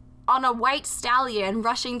on a white stallion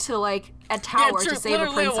rushing to like a tower to save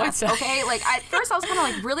a princess. Okay, like at first I was kind of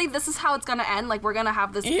like, really, this is how it's gonna end? Like we're gonna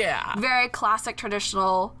have this very classic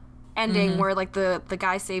traditional ending where like the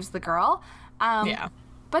guy saves the girl.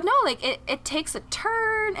 But no, like, it takes a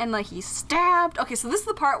turn, and, like, he's stabbed. Okay, so this is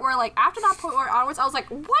the part where, like, after that point onwards, I was like,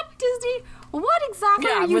 what, Disney? What exactly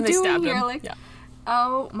are you doing here? Like,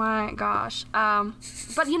 oh, my gosh.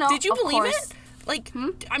 But, you know, did you believe it? Like,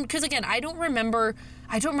 because, again, I don't remember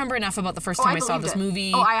enough about the first time I saw this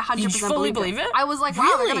movie. Oh, I 100% fully believe it. I was like,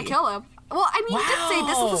 wow, they're going to kill him. Well, I mean, he did say,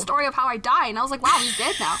 this is the story of how I die, and I was like, wow, he's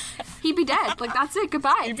dead now. He'd be dead. Like, that's it.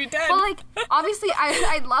 Goodbye. He'd be dead. But, like, obviously,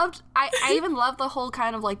 I even loved the whole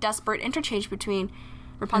kind of, like, desperate interchange between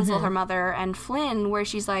Rapunzel, her mother, and Flynn, where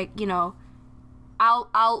she's like, you know,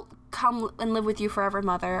 I'll come and live with you forever,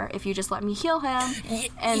 mother, if you just let me heal him.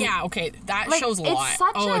 And okay, that like, shows a lot. It's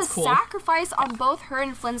such a sacrifice on both her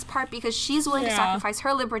and Flynn's part, because she's willing to sacrifice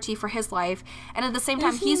her liberty for his life, and at the same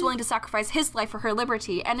time he's willing to sacrifice his life for her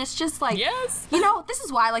liberty, and it's just like, you know, this is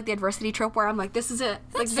why I like the adversity trope, where I'm like, this is it.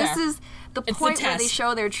 That's like, this is the point where they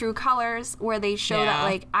show their true colors, where they show that,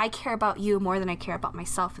 like, I care about you more than I care about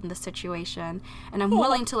myself in this situation, and I'm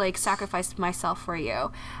willing to, like, sacrifice myself for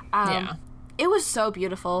you. it was so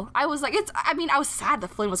beautiful. I was like, I was sad that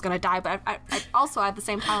Flynn was going to die, but I also at the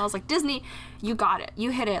same time, I was like, Disney, you got it.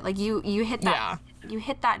 You hit it. Like, you hit that. Yeah. You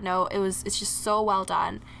hit that note. It's just so well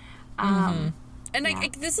done. And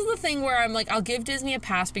this is the thing where I'm like, I'll give Disney a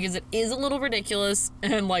pass because it is a little ridiculous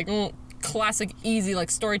and like classic easy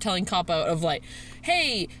like storytelling cop out of like,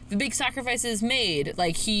 hey, the big sacrifice is made.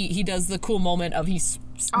 Like he does the cool moment of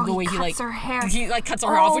the way he cuts her hair. He like cuts her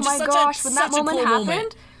hair off, which is such when that moment cool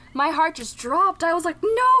happened, my heart just dropped. I was like,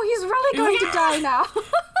 no, he's really going to die now.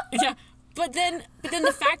 Yeah. But then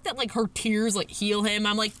the fact that like her tears like heal him,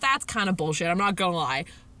 I'm like, that's kind of bullshit. I'm not gonna lie.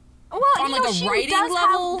 Well, on like a writing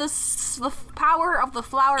level, have the power of the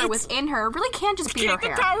flower within her. It really can't just be her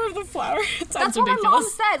hair. The power of the flower. It sounds That's what ridiculous. my mom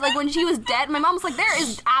said. Like when she was dead, my mom was like, "There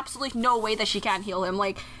is absolutely no way that she can't heal him.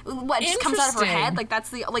 Like what just comes out of her head? Like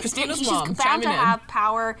that's the like she's bound to have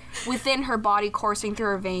power within her body coursing through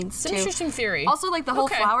her veins." It's an interesting theory. Also, like the whole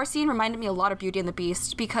flower scene reminded me a lot of Beauty and the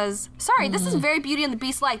Beast because this is very Beauty and the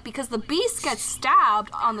Beast like because the Beast gets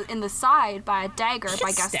stabbed in the side by a dagger.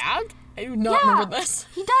 Stabbed? I do not remember this.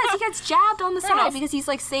 He does. He gets jabbed on the side because he's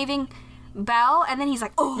like saving Belle, and then he's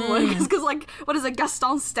like, because like what is it?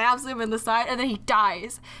 Gaston stabs him in the side, and then he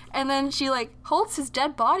dies. And then she like holds his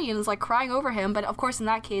dead body and is like crying over him. But of course, in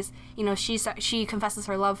that case, you know, she confesses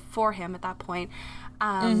her love for him at that point.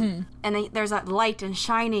 And then there's that light and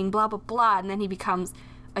shining, blah blah blah, and then he becomes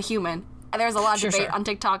a human. There's a lot of debate on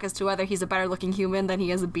TikTok as to whether he's a better looking human than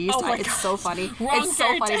he is a beast. It's so funny. It's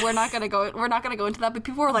so funny. We're not gonna go into that. But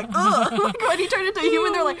people were like, "Ugh!" Like when he turned into a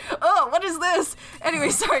human, they're like, "Oh, what is this?"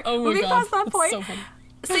 Anyway, sorry. Moving past that point. So funny.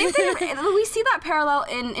 Same thing. We see that parallel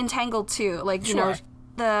in Tangled too. Like you know,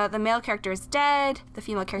 the male character is dead. The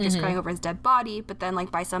female character is crying over his dead body. But then, like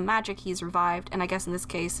by some magic, he's revived. And I guess in this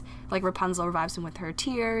case, like Rapunzel revives him with her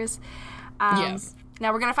tears. Yes.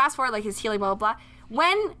 Now we're gonna fast forward like his healing, blah blah blah.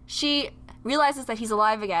 When she realizes that he's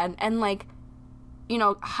alive again and like you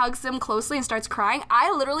know hugs him closely and starts crying,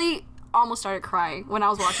 I literally almost started crying when I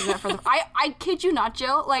was watching that I kid you not,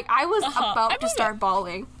 Jill, like I was about to start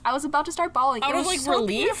bawling. Out of like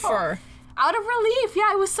relief or out of relief.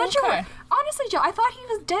 Yeah, it was such honestly, Jill, I thought he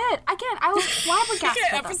was dead again. I was flabbergasted.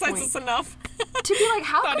 Can't emphasize this enough. To be like,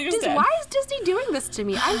 why is Disney doing this to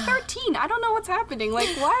me? I'm 13. I don't know what's happening. Like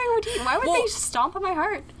why would they stomp on my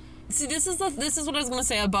heart? See, this is what I was gonna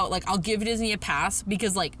say about like I'll give Disney a pass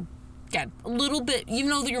because like again a little bit even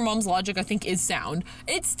though your mom's logic I think is sound,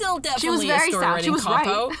 it's still definitely a storytelling cop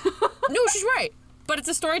out. No, she's right, but it's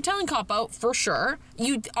a storytelling cop out for sure.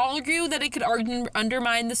 You all agree that it could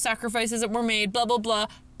undermine the sacrifices that were made, blah blah blah.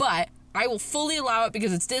 But I will fully allow it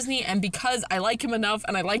because it's Disney and because I like him enough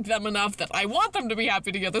and I like them enough that I want them to be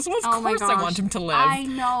happy together. So of course I want him to live. I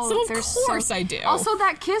know. So of course I do. Also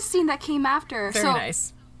that kiss scene that came after. Very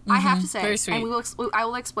nice. I have to say, very sweet. and I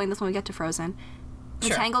will explain this when we get to Frozen. The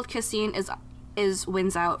Tangled kiss scene is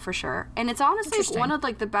wins out for sure, and it's honestly one of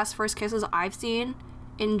like the best first kisses I've seen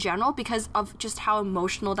in general because of just how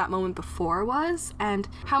emotional that moment before was and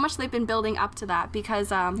how much they've been building up to that.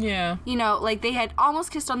 Because you know, like they had almost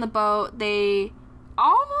kissed on the boat. They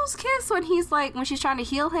almost kiss when she's trying to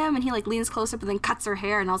heal him, and he like leans closer, but then cuts her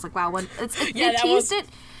hair, and I was like, wow,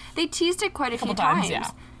 they teased it quite a few times. Yeah,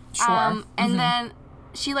 sure. And then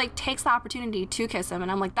she like takes the opportunity to kiss him,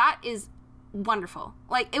 and I'm like, that is wonderful.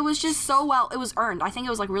 Like it was just so well, it was earned. I think it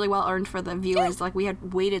was like really well earned for the viewers. Yeah. Like we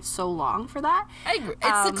had waited so long for that. I agree.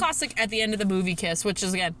 It's the classic at the end of the movie kiss, which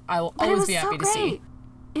is again I will always be happy to see.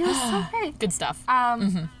 It was so great. Good stuff.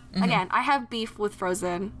 Again, I have beef with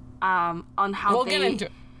Frozen on how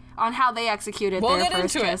they executed their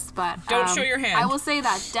first kiss, but don't show your hand. I will say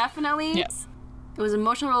that definitely yes. It was an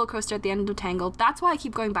emotional roller coaster at the end of Tangled. That's why I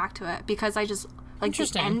keep going back to it because I just like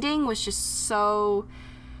the ending was just so.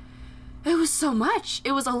 It was so much.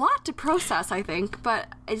 It was a lot to process, I think, but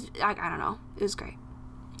I don't know. It was great.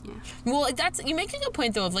 Yeah. Well, you make a good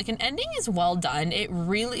point though. Of like an ending is well done. It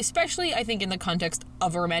really, especially I think in the context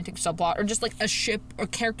of a romantic subplot or just like a ship or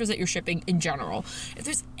characters that you're shipping in general. If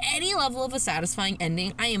there's any level of a satisfying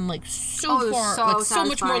ending, I am like so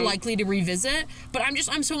much more likely to revisit. But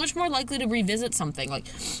I'm so much more likely to revisit something like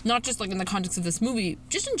not just like in the context of this movie,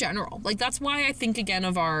 just in general. Like that's why I think again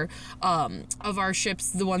of our ships,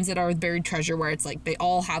 the ones that are buried treasure, where it's like they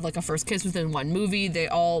all have like a first kiss within one movie. They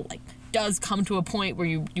all like. Does come to a point where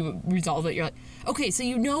you resolve it. You're like, okay, so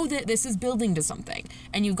you know that this is building to something,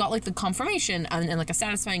 and you've got like the confirmation and like a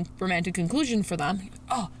satisfying romantic conclusion for them.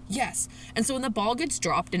 Oh yes. And so when the ball gets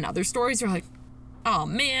dropped in other stories, you're like, oh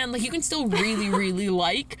man, like you can still really really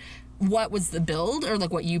like what was the build or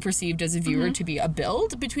like what you perceived as a viewer to be a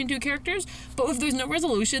build between two characters, but if there's no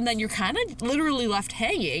resolution, then you're kind of literally left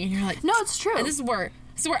hanging, and you're like, no, it's true. And this is where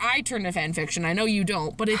This is where I turn to fan fiction. I know you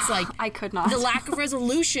don't, but it's like I could not. The lack of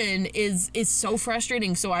resolution is so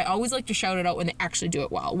frustrating. So I always like to shout it out when they actually do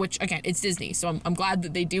it well. Which again, it's Disney, so I'm glad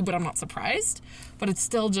that they do, but I'm not surprised. But it's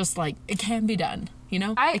still just like it can be done. You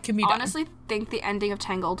know, it can be done. I honestly think the ending of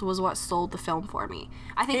Tangled was what sold the film for me.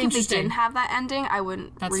 I think if they didn't have that ending, I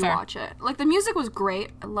wouldn't rewatch it. Like the music was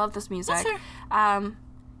great. I love this music. That's fair.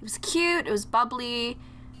 It was cute. It was bubbly.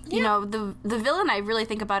 You know, the villain, I really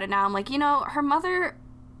think about it now. I'm like, you know, her mother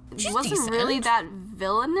wasn't really that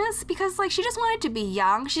villainous because, like, she just wanted to be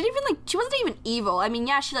young. She wasn't even evil. I mean,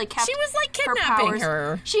 yeah, she, like, kept She was, like, kidnapping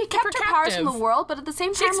her. She kept her powers from the world, but at the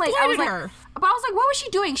same time, like, I was like, what was she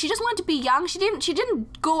doing? She just wanted to be young. She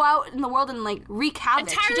didn't go out in the world and, like, wreak havoc.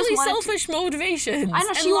 Entirely selfish motivations. I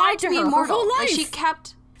know, she wanted to be immortal. Her whole life. She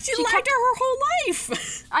lied to her whole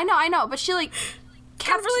life. I know, but she, like,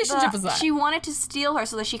 kept relationship was that? She wanted to steal her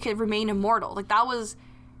so that she could remain immortal. Like, that was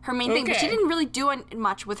her main thing, but she didn't really do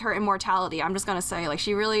much with her immortality. I'm just gonna say, like,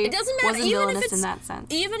 she really wasn't villainous in that sense.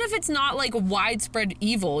 Even if it's not like widespread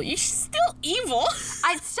evil, she's still evil.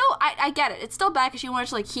 I get it. It's still bad because she wanted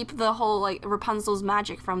to like keep the whole like Rapunzel's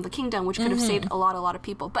magic from the kingdom, which could have saved a lot of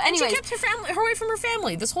people. But anyways, she kept her away from her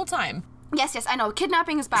family this whole time. Yes, I know.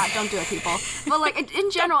 Kidnapping is bad. Don't do it, people. But like in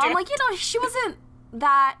general, I'm like, you know, she wasn't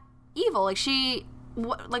that evil.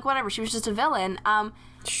 Like whatever. She was just a villain.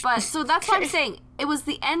 But so that's what I'm saying. It was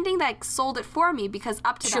the ending that sold it for me because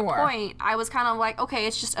up to that point, I was kind of like, okay,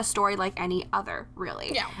 it's just a story like any other,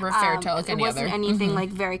 really. Yeah, or a fairy tale like any other. It wasn't anything like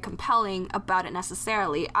very compelling about it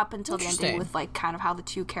necessarily up until the ending with like kind of how the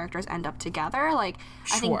two characters end up together. Like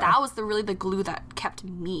I think that was really the glue that kept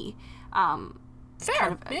me kind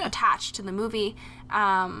of attached to the movie.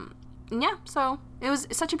 Yeah, so it was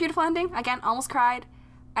such a beautiful ending. Again, almost cried.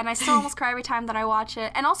 And I still almost cry every time that I watch it.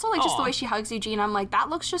 And also, like, just the way she hugs Eugene, I'm like, that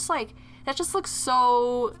just looks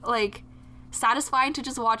so, like, satisfying to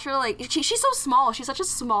just watch her. Like, she's so small. She's such a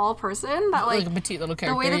small person that, like a petite little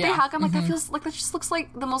character, the way that they hug, I'm like, that just looks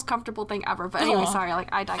like the most comfortable thing ever. But anyway, sorry, like,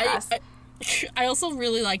 I digress. I also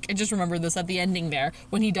really like, I just remember this at the ending there,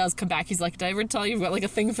 when he does come back, he's like, did I ever tell you you've got, like, a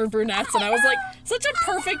thing for brunettes? And I was like, such a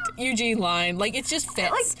perfect Eugene line. Like, it just fits.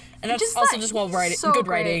 Like, and that's also just good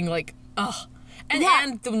writing. Like, ugh.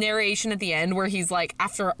 And the narration at the end where he's like,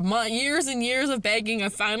 after years and years of begging, I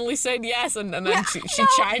finally said yes. And then she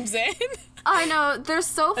chimes in. I know. They're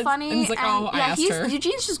so funny. And it's like, I asked her.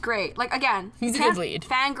 Eugene's just great. Like, again, he's a good lead.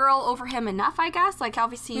 Fangirl over him enough, I guess. Like,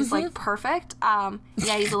 obviously, he's, like, perfect. Yeah,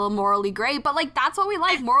 he's a little morally gray. But, like, that's what we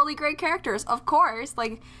like. Morally gray characters, of course.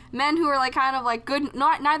 Like, men who are, like, kind of, like, good,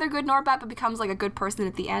 neither good nor bad, but becomes, like, a good person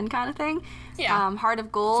at the end kind of thing. Yeah. Heart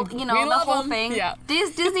of gold. So, you know, the whole thing. Yeah.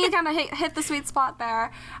 Disney kind of hit the sweet spot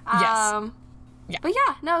there. Yes. Yeah. But,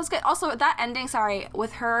 yeah, no, it was good. Also, that ending,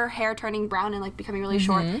 with her hair turning brown and, like, becoming really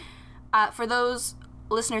short. For those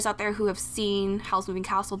listeners out there who have seen Howl's Moving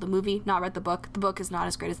Castle, the movie, not read the book is not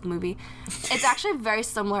as great as the movie. It's actually a very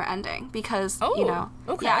similar ending because, you know.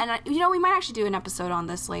 Okay. Yeah, and, we might actually do an episode on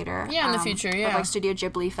this later. Yeah, in the future, yeah. Of, like, Studio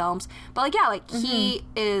Ghibli films. But, like, yeah, like, he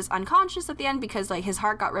is unconscious at the end because, like, his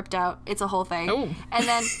heart got ripped out. It's a whole thing. Oh. And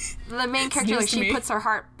then the main character, like, she puts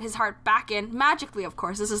his heart back in, magically, of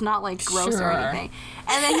course. This is not, like, gross or anything.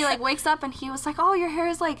 And then he, like, wakes up and he was like, oh, your hair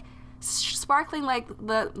is, like, sparkling like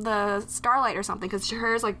the starlight or something because her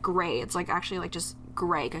hair is like gray. It's like actually like just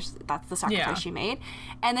gray because that's the sacrifice she made.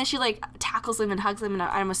 And then she like tackles him and hugs him and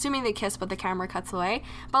I'm assuming they kiss but the camera cuts away.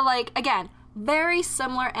 But like again, very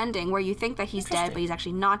similar ending where you think that he's dead but he's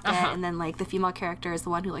actually not dead and then like the female character is the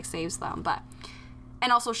one who like saves them. But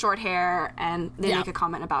and also short hair, and they make a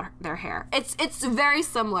comment about their hair. It's very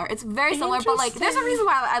similar. It's very similar, but like there's a reason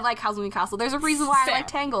why I like Howl's Moving Castle. There's a reason why I like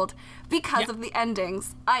Tangled because of the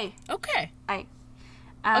endings. I'll give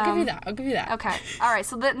you that. Okay. All right.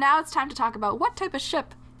 So now it's time to talk about what type of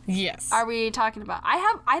ship. Yes. Are we talking about?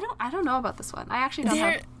 I don't know about this one. I actually don't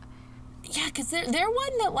have. Yeah, because they're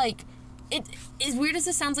one that like it as weird as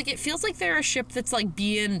it sounds like it feels like they're a ship that's like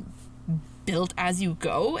being built as you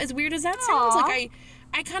go. As weird as that sounds, like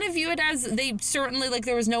I kind of view it as they certainly, like,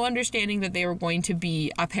 there was no understanding that they were going to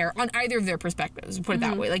be a pair on either of their perspectives, put it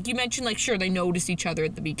that way. Like, you mentioned, like, sure, they noticed each other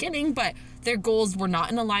at the beginning, but their goals were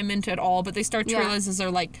not in alignment at all, but they start to realize as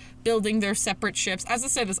they're, like, building their separate ships. As I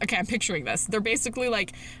said this, okay, I'm picturing this. They're basically,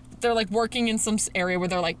 like, working in some area where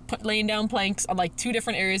they're, like, laying down planks on, like, two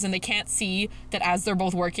different areas, and they can't see that as they're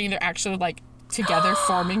both working, they're actually, like, together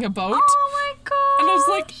forming a boat. Oh, my God. And I was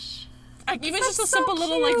like even just a simple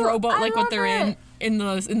little, like, rowboat, like, what they're in. in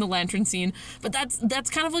the lantern scene. But that's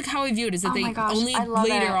kind of like how I view it, is that only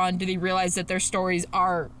later on do they realize that their stories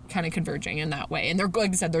are kind of converging in that way, and they're,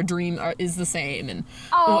 like I said, their dream is the same, and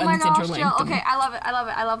it's interlinked. Jill. Okay, I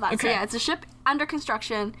love that. Okay. So yeah, it's a ship under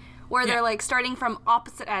construction where they're like starting from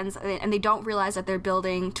opposite ends, and they don't realize that they're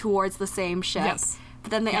building towards the same ship. Yes.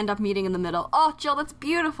 But then they end up meeting in the middle. Oh, Jill, that's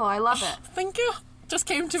beautiful. I love it. Thank you. Just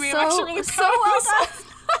came to me. I'm actually really proud of well this. Done.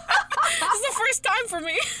 This is the first time for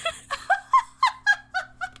me.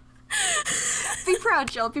 Be proud,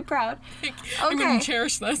 Jill. Be proud. Okay. I'm going to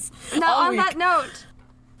cherish this. Now, on that note,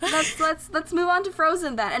 let's move on to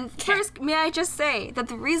Frozen then. And first, may I just say that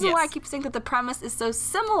the reason why I keep saying that the premise is so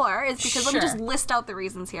similar is because let me just list out the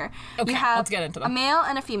reasons here. Okay, you have let's get into them. A male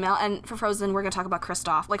and a female, and for Frozen, we're going to talk about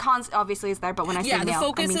Kristoff. Like, Hans obviously is there, but when I say male, the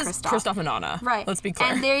focus I mean is Kristoff. Kristoff and Anna. Right. Let's be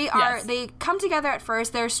clear. And they come together at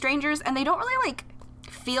first. They're strangers, and they don't really, like,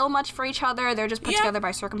 feel much for each other. They're just put together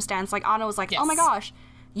by circumstance. Like, Anna was like, oh my gosh,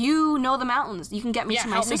 you know the mountains. You can get me to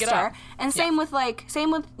my sister. And same with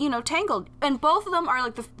Tangled. And both of them are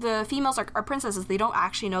like the females are princesses. They don't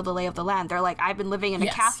actually know the lay of the land. They're like, I've been living in a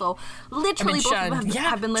castle. Literally, both of them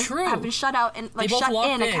have been shut out and like shut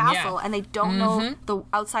in a castle, and they don't know the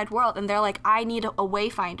outside world. And they're like, I need a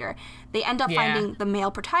wayfinder. They end up finding the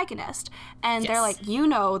male protagonist, and they're like, you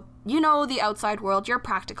know the outside world. You're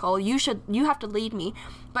practical. You have to lead me.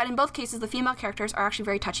 But in both cases, the female characters are actually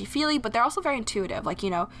very touchy-feely, but they're also very intuitive. Like,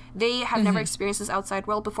 they have never experienced this outside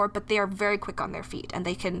world before, but they are very quick on their feet, and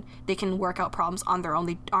they can work out problems on their own.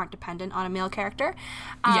 They aren't dependent on a male character.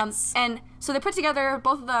 And so they put together,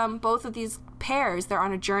 both of these pairs, they're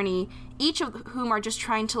on a journey, each of whom are just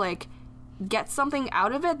trying to, like, get something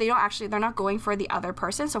out of it. They're not going for the other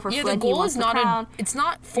person. So for Flynn, the goal is not it's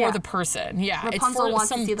not for the person. Yeah, Rapunzel it's for wants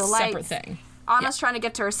some to see the separate thing. Anna's trying to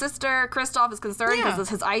get to her sister. Kristoff is concerned because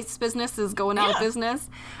his ice business is going out of business.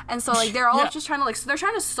 And so, like, they're all just trying to, like, so they're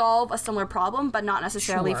trying to solve a similar problem, but not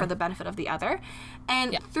necessarily for the benefit of the other.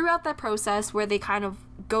 And throughout that process, where they kind of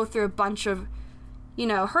go through a bunch of,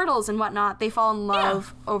 hurdles and whatnot, they fall in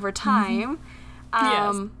love over time.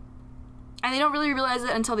 And they don't really realize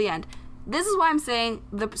it until the end. This is why I'm saying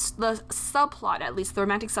the subplot, at least the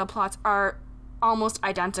romantic subplots, are almost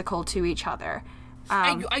identical to each other.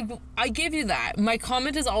 I give you that. My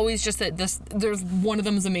comment is always just that there's one of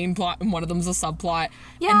them is a main plot and one of them is a subplot.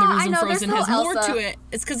 Yeah, and the reason I know, Frozen has more to it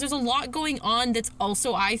is because there's a lot going on that's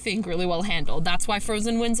also, I think, really well handled. That's why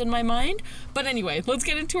Frozen wins in my mind. But anyway, let's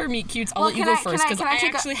get into our meet cutes. I'll let you go first because I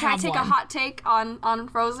actually have one. Can I take a hot take on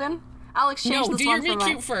Frozen? I'll exchange this one for do your meet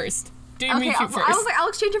cute first. I'll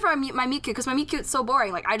exchange it for my meet cute because my meet cute's so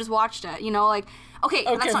boring. Like, I just watched it, Okay,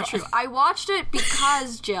 that's not true. I watched it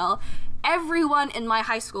because, Jill, everyone in my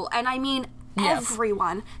high school, and I mean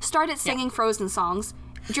everyone, started singing Frozen songs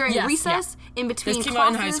during recess, in between classes, out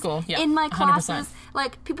in high school. In my 100%. classes.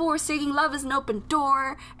 Like, people were singing Love is an Open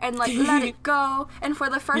Door and, like, Let It Go. And for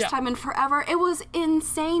the first time in forever, it was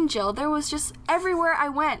insane, Jill. There was just, everywhere I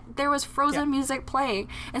went, there was Frozen music playing.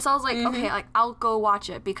 And so I was like, okay, like, I'll go watch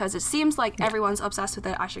it because it seems like everyone's obsessed with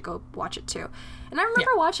it. I should go watch it too. And I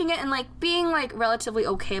remember watching it and, like, being, like, relatively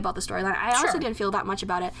okay about the storyline. I honestly didn't feel that much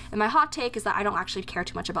about it. And my hot take is that I don't actually care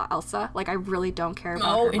too much about Elsa. Like, I really don't care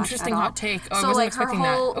about her much interesting at all. hot take. Oh, so, I wasn't like, expecting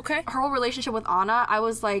her whole relationship with Anna, I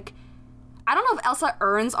was like, I don't know if Elsa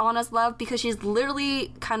earns Anna's love because she's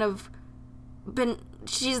literally kind of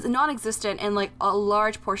she's non-existent in, like, a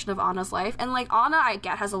large portion of Anna's life. And, like, Anna, I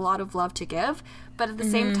get, has a lot of love to give. But at the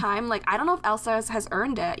same time, like, I don't know if Elsa has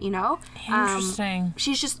earned it, Interesting.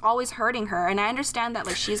 She's just always hurting her. And I understand that,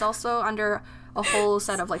 like, she's also under a whole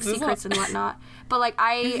set of, like, secrets and whatnot. But, like,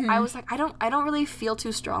 I was like, I don't really feel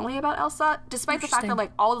too strongly about Elsa, despite the fact that,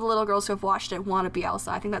 like, all the little girls who have watched it want to be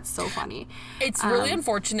Elsa. I think that's so funny. It's really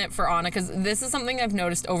unfortunate for Anna, because this is something I've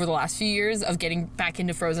noticed over the last few years of getting back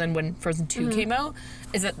into Frozen when Frozen 2 came out,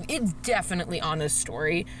 is that it's definitely Anna's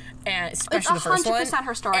story, and especially the first one. It's 100%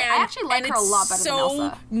 her story. I actually like her a lot better than Elsa.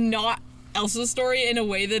 So not Elsa's story in a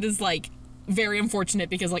way that is, like, very unfortunate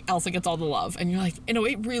because, like, Elsa gets all the love, and you're like,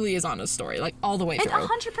 it really is Anna's story, like, all the way through. It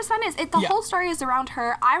 100% is. The whole story is around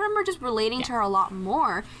her. I remember just relating to her a lot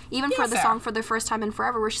more, even for the song For the First Time in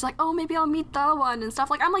Forever, where she's like, oh, maybe I'll meet the one and stuff.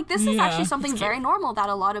 Like, I'm like, this is actually something very normal that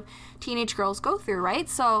a lot of teenage girls go through, right?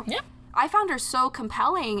 So I found her so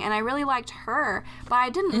compelling, and I really liked her, but I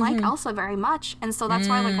didn't like Elsa very much, and so that's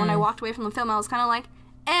why, like, when I walked away from the film, I was kind of like,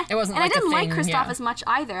 It wasn't, and like, I didn't like Kristoff as much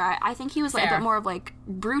either. I think he was, like, a bit more of, like,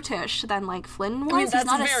 brutish than, like, Flynn was. I mean, that's he's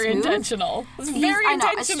not very as smooth. Intentional. It's very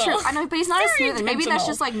intentional. It's true. I know, but he's not as smooth, and maybe that's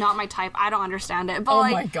just, like, not my type. I don't understand it. But, oh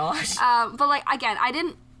my gosh. But, like, again, I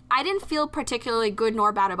didn't feel particularly good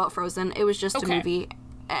nor bad about Frozen. It was just a movie,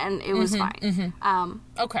 and it was fine.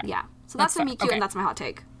 Okay. Yeah. So that's my meet cute, and that's my hot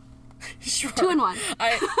take. Sure. 2 in 1.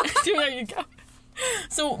 There you go.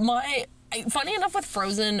 So funny enough with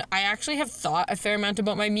Frozen, I actually have thought a fair amount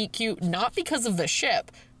about my meet cute, not because of the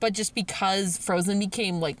ship, but just because Frozen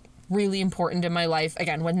became, like, really important in my life,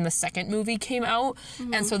 again, when the second movie came out.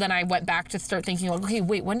 And so then I went back to start thinking, like, okay,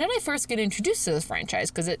 wait, when did I first get introduced to this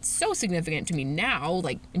franchise? Because it's so significant to me now,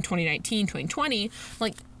 like, in 2019, 2020.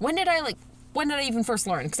 Like, when did I even first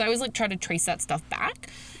learn? Because I always, like, try to trace that stuff back.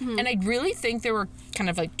 And I really think there were kind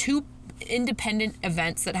of, like, 2 independent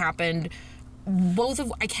events that happened,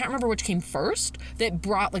 I can't remember which came first, that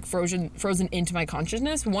brought, like, Frozen into my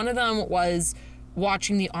consciousness. One of them was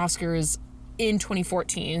watching the Oscars in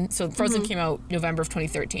 2014. So Frozen came out November of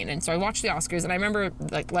 2013. And so I watched the Oscars, and I remember,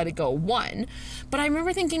 like, Let It Go won. But I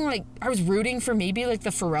remember thinking, like, I was rooting for maybe, like,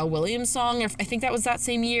 the Pharrell Williams song. Or I think that was that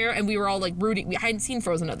same year. And we were all, like, rooting. I hadn't seen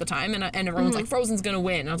Frozen at the time. And everyone's like, Frozen's going to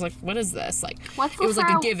win. And I was like, what is this? Like, it was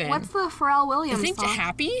like a given. What's the Pharrell Williams song? I think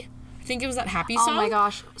Happy. I think it was that Happy song. Oh my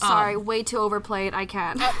gosh. Sorry. Way too overplayed. I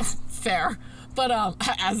can't. Fair. But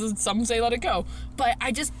as some say, Let It Go. But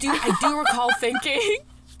I do recall thinking...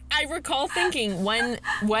 I recall thinking when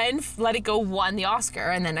Let It Go won the Oscar,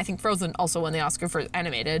 and then I think Frozen also won the Oscar for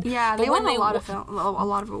animated. Yeah, they won a lot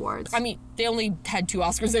of awards. I mean, they only had 2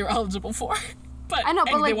 Oscars they were eligible for. But I know,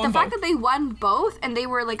 but like the fact that they won both and they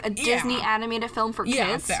were like a Disney animated film for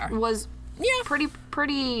kids was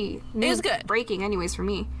pretty news breaking anyways for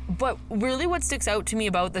me. But really what sticks out to me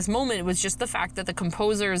about this moment was just the fact that the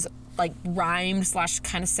composers like rhymed /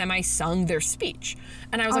 kind of semi-sung their speech.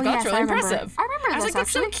 And I was like, that's really impressive. I remember this, I was like,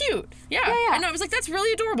 that's actually. So cute. Yeah. And I was like, that's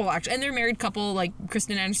really adorable, actually. And they're a married couple, like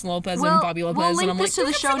Kristen Anderson Lopez and Bobby Lopez. We'll link and I'm this like,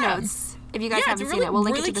 to the show notes. If you guys haven't seen it, we'll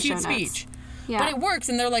link it to the show notes. Speech. Yeah. But it works,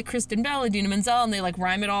 and they're like Kristen Bell, Idina Menzel, and they like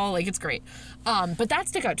rhyme it all. Like, it's great. But that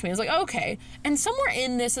stuck out to me. I was like, oh, okay. And somewhere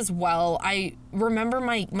in this as well, I remember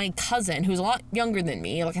my cousin, who's a lot younger than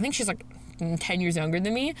me, like I think she's like 10 years younger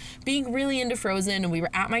than me, being really into Frozen, and we were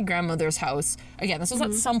at my grandmother's house. Again, this was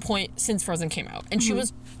at some point since Frozen came out, and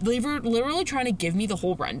they were literally trying to give me the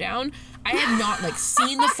whole rundown. I had not like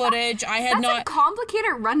seen the footage. That's a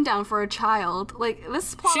complicated rundown for a child. Like,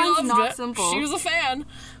 this plot is not simple. She was a fan.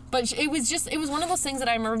 But it was one of those things that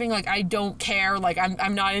I remember being like, I don't care, like,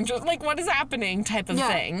 I'm not interested, like, what is happening type of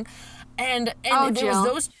thing. And there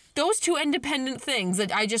was those 2 independent things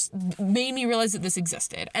that I just made me realize that this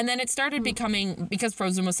existed. And then it started becoming, because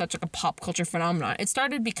Frozen was such like a pop culture phenomenon, it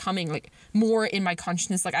started becoming like more in my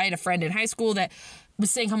consciousness. Like, I had a friend in high school that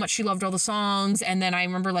was saying how much she loved all the songs. And then I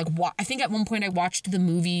remember like, I think at one point I watched the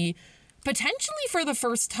movie potentially for the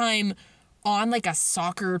first time on like a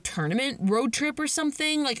soccer tournament road trip or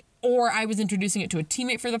something, like, or I was introducing it to a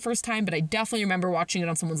teammate for the first time, but I definitely remember watching it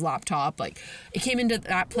on someone's laptop. Like, it came into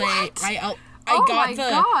that play. What? I got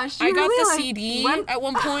the CD at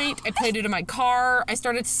one point. I played it in my car. I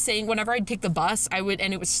started saying, whenever I'd take the bus,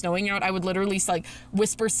 and it was snowing out, I would literally like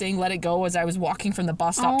whisper sing Let It Go as I was walking from the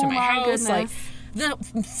bus stop to my house. Goodness. Like,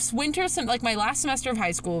 the winter, like my last semester of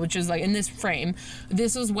high school, which is like in this frame,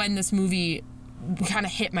 this was when this movie kind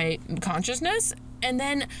of hit my consciousness. And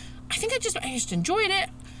then I think I just enjoyed it,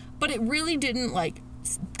 but it really didn't like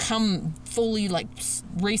come fully like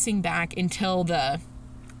racing back until the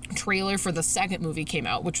trailer for the second movie came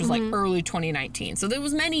out, which was like early 2019. So it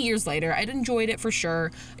was many years later. I'd enjoyed it for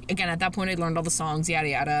sure. Again, at that point I'd learned all the songs, yada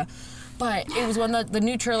yada, but it was when the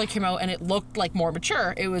new trailer came out and it looked like more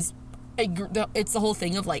mature. It's the whole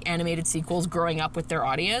thing of like animated sequels growing up with their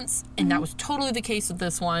audience, and that was totally the case with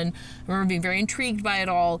this one. I remember being very intrigued by it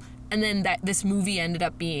all, and then this movie ended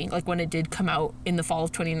up being like, when it did come out in the fall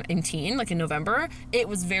of 2019, like in November, it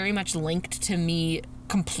was very much linked to me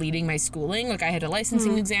completing my schooling. Like, I had a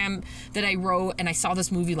licensing exam that I wrote, and I saw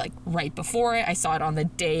this movie like right before it. I saw it on the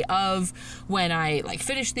day of when I like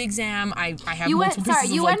finished the exam. I have multiple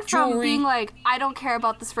pieces of like jewelry. From being like, I don't care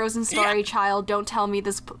about this Frozen story, child, don't tell me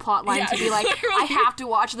this plot line, to be like, I have to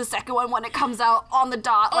watch the second one when it comes out on the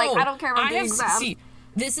dot. Like, I don't care about the exam.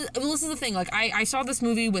 This is the thing. Like, I saw this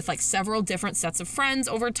movie with like several different sets of friends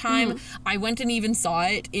over time. I went and even saw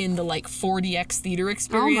it in the like 4DX theater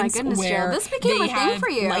experience. Oh my goodness, where Jill. This became a thing for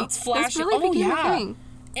you. Lights flashing. This really became a thing.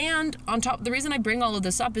 And on top, the reason I bring all of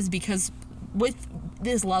this up is because with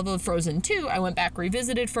this love of Frozen 2, I went back,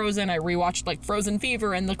 revisited Frozen. I rewatched like Frozen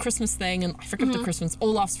Fever and the Christmas thing, and I forget the Christmas,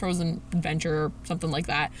 Olaf's Frozen Adventure or something like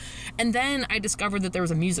that. And then I discovered that there was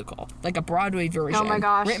a musical, like a Broadway version. Oh my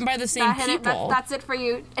gosh. Written by the same people. That's it for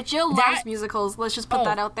you. Jill loves musicals. Let's just put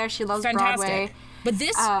that out there. She loves Broadway. But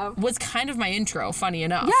this was kind of my intro, funny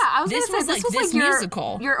enough. Yeah, I was going to say, this was like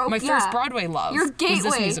musical. My first Broadway love your gateway. Was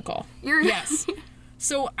this musical. Yes.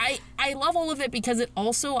 So I love all of it because it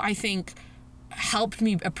also, I think, helped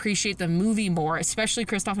me appreciate the movie more, especially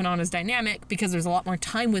Kristoff and Anna's dynamic, because there's a lot more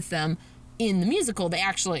time with them in the musical.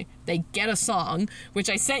 They get a song, which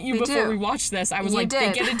I sent you before we watched this. I was they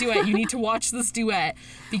get a duet. You need to watch this duet,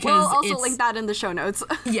 because we'll also link that in the show notes.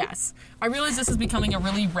 Yes. I realize this is becoming a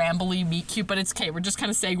really rambly meet cute, but it's okay. We're just kind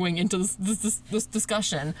of segueing into this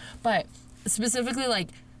discussion. But specifically, like,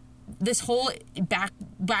 this whole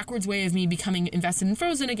backwards way of me becoming invested in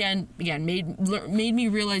Frozen again made me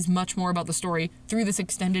realize much more about the story through this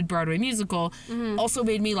extended Broadway musical. Also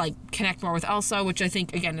made me like connect more with Elsa, which I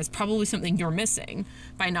think again is probably something you're missing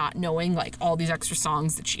by not knowing like all these extra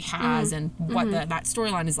songs that she has and what that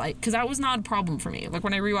storyline is like, because that was not a problem for me. Like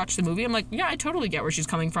when I rewatched the movie, I'm like, yeah, I totally get where she's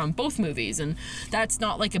coming from, both movies, and that's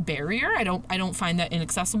not like a barrier. I don't find that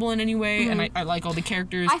inaccessible in any way, and I like all the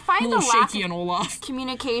characters. I find a little the shaky on Olaf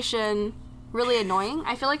communication really annoying.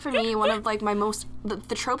 I feel like for me, one of like my most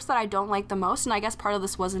the tropes that I don't like the most, and I guess part of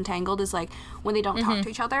this was in Tangled, is like when they don't talk to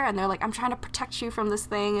each other and they're like, I'm trying to protect you from this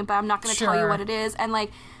thing, but I'm not going to tell you what it is. And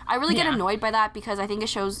like I really get annoyed by that, because I think it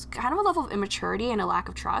shows kind of a level of immaturity and a lack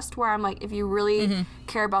of trust, where I'm like, if you really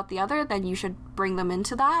care about the other, then you should bring them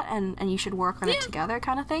into that, and you should work on it together,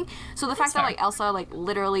 kind of thing. So the fact that like Elsa like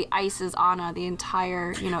literally ices Anna the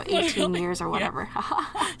entire 18 years or whatever.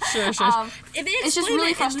 Sure. It's just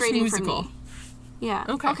really frustrating for me. Yeah.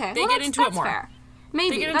 Okay. They get into it more. Fair.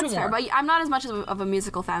 Maybe that's fair, but I'm not as much of a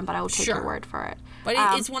musical fan, but I will take your word for it. But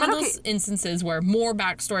it's one of those instances where more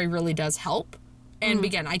backstory really does help. And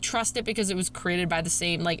again, I trust it because it was created by the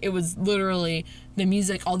same, like, it was literally the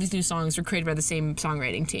music, all these new songs were created by the same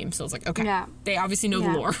songwriting team. So it's like, okay, they obviously know the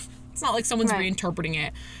lore. It's not like someone's reinterpreting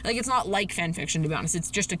it. Like, it's not like fan fiction, to be honest.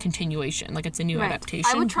 It's just a continuation. Like, it's a new adaptation.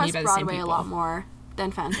 I would trust Broadway a lot more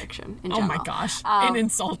than fan fiction in general. Oh my gosh, an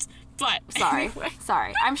insult. But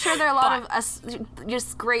sorry. I'm sure there are a lot of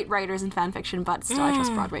just great writers in fan fiction, but still I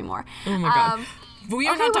trust Broadway more. Oh my god. But we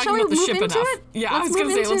are not talking about the ship enough. Yeah, I was going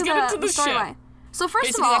to say, let's get into the ship. So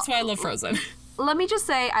first of all, that's why I love Frozen. Let me just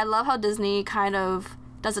say, I love how Disney kind of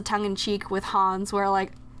does a tongue-in-cheek with Hans, where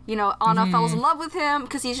like, Anna falls in love with him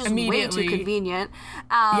because he's just way too convenient.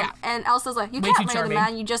 And Elsa's like, you can't marry the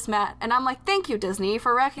man you just met. And I'm like, thank you, Disney,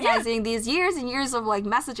 for recognizing these years and years of like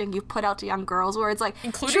messaging you've put out to young girls, where it's like,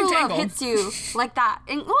 including true Tangled. love hits you like that.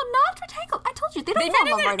 And not for Tangled. I told you, they don't fall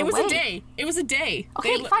in love right away. It was a day.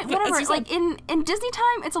 Okay, fine, whatever. Like in Disney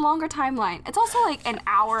time, it's a longer timeline. It's also like an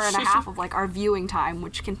hour and a half of like our viewing time,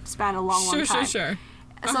 which can span a long time. Sure.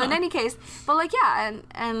 So in any case, but like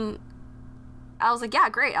and I was like, yeah,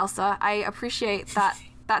 great, Elsa. I appreciate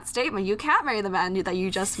that statement. You can't marry the man that you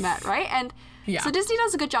just met, right? And so Disney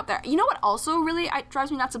does a good job there. You know what also really drives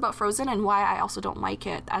me nuts about Frozen, and why I also don't like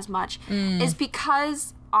it as much, is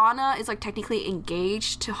because Anna is like technically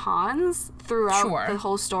engaged to Hans throughout the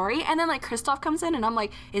whole story, and then like Kristoff comes in, and I'm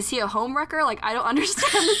like, is he a homewrecker? Like, I don't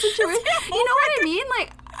understand the situation. You know what I mean?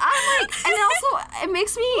 Like, I'm like, and also it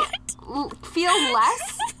makes me feel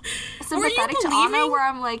less sympathetic to Anna, where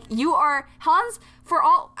I'm like, you are Hans for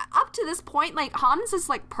all up to this point. Like, Hans is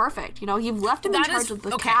like perfect. You've left him in charge of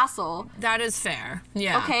the castle. That is fair.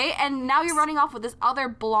 Yeah. Okay, and now you're running off with this other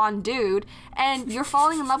blonde dude, and you're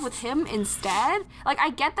falling in love with him instead. Like, I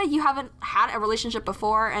get that you haven't had a relationship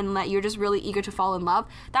before, and that you're just really eager to fall in love.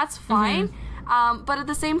 That's fine. But at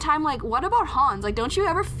the same time, like, what about Hans? Like, don't you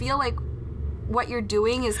ever feel like what you're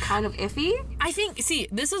doing is kind of iffy? I think,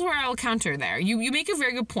 this is where I'll counter there. You make a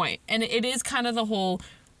very good point, and it is kind of the whole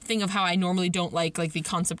thing of how I normally don't like the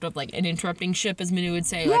concept of like an interrupting ship, as Manu would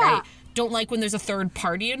say. Like, I don't like when there's a third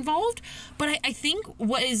party involved. But I think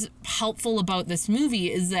what is helpful about this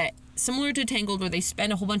movie is that, similar to Tangled, where they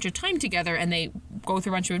spend a whole bunch of time together and they go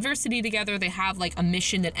through a bunch of adversity together, they have like a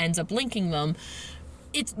mission that ends up linking them.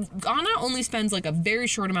 Anna only spends like a very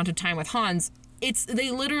short amount of time with Hans. They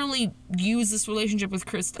literally use this relationship with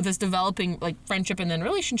this developing like friendship and then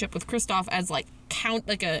relationship with Kristoff as like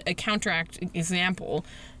a counteract example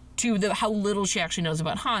to how little she actually knows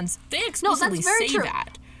about Hans. They explicitly say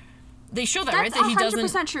that. They show that, right? That he doesn't.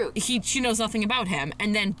 That's 100% true. She knows nothing about him,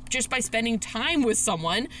 and then just by spending time with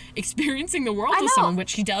someone, experiencing the world with someone,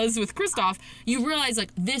 which he does with Kristoff, you realize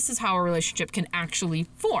like this is how a relationship can actually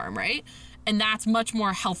form, right? And that's much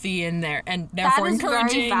more healthy in there, and therefore encouraging. That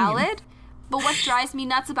is very valid. But what drives me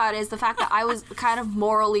nuts about it is the fact that I was kind of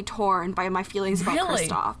morally torn by my feelings about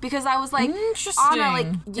Kristoff. Because I was like, Anna, like,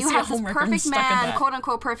 you have this perfect man,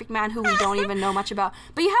 quote-unquote perfect man, who we don't even know much about.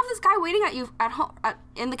 But you have this guy waiting at you at home,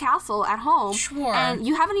 in the castle at home. Sure. And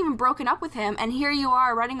you haven't even broken up with him. And here you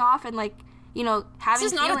are running off and, like, you know, having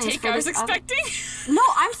feelings. This is not a take I was expecting. No,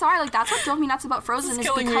 I'm sorry. Like, that's what drove me nuts about Frozen is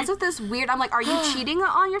because of this weird... I'm like, are you cheating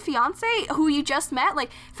on your fiance who you just met?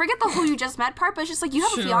 Like, forget the who you just met part, but it's just like, you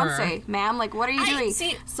have a fiance, ma'am. Like, what are you doing?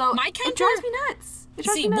 See, so my counter, it drives me nuts.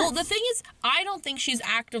 Well, the thing is, I don't think she's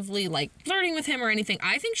actively, like, flirting with him or anything.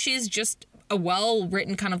 I think she's just a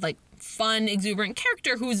well-written kind of, like, fun, exuberant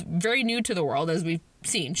character who's very new to the world, as we've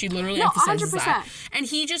seen. She literally emphasizes 100%. That. And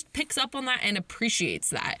he just picks up on that and appreciates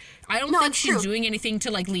that. I don't think she's doing anything to,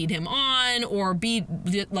 like, lead him on or be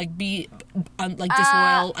disloyal.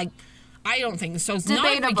 Like, I don't think so. It's debatable.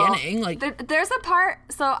 Not at the beginning. Like, there's a part,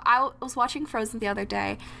 so I was watching Frozen the other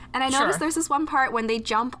day, and I noticed there's this one part when they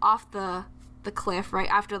jump off the cliff right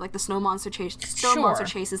after, like, the snow monster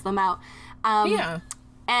chases them out.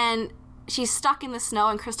 And she's stuck in the snow,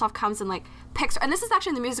 and Kristoff comes and, like, picks her. And this is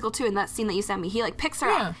actually in the musical, too, in that scene that you sent me. He, like, picks her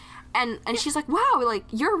up. And she's like, wow, like,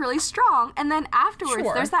 you're really strong. And then afterwards,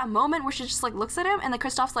 there's that moment where she just, like, looks at him, and then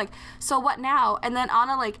Kristoff's like, so what now? And then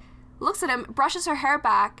Anna, like, looks at him, brushes her hair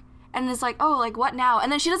back, and is like, oh, like, what now? And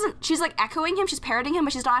then she's, like, echoing him, she's parroting him,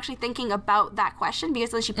 but she's not actually thinking about that question,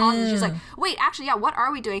 because then she pauses, and she's like, wait, actually, yeah, what are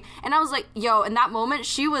we doing? And I was like, yo, in that moment,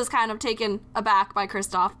 she was kind of taken aback by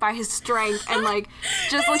Kristoff, by his strength, and, like,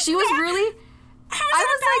 just, like, she was really... How is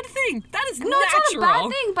that a bad thing? That is natural. It's not a bad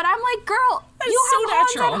thing, but I'm like, girl, you have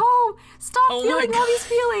Hans at home. Stop feeling all these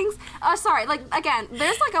feelings. Sorry, like, again,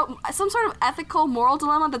 there's, like, some sort of ethical, moral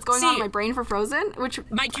dilemma that's going on in my brain for Frozen, which...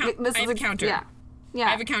 I have a counter. Yeah.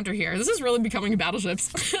 I have a counter here. This is really becoming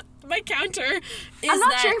Battleships. My counter is I'm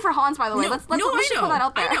not cheering for Hans, by the way. Let's put that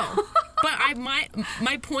out there. I know. But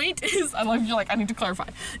my point is, I love you. Like, I need to clarify.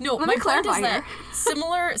 No, my point is that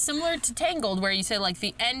similar to Tangled, where you say, like,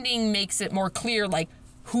 the ending makes it more clear, like,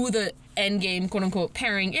 who the end game quote unquote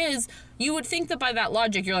pairing is. You would think that by that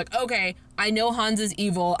logic, you're like, okay, I know Hans is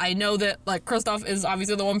evil. I know that, like, Kristoff is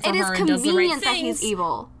obviously the one for her and does the right things. It is convenient that he's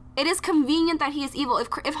evil. It is convenient that he is evil.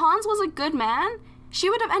 If Hans was a good man, she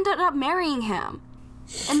would have ended up marrying him.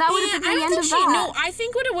 And that would have been the end of that. No, I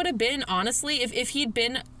think what it would have been, honestly, if he'd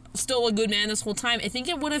been still a good man this whole time, I think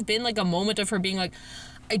it would have been, like, a moment of her being like,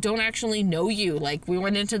 I don't actually know you. Like, we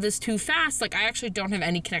went into this too fast. Like, I actually don't have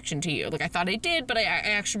any connection to you. Like, I thought I did, but I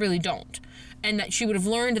actually really don't. And that she would have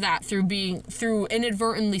learned that through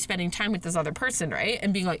inadvertently spending time with this other person, right?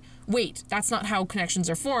 And being like, wait, that's not how connections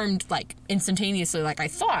are formed, like, instantaneously like I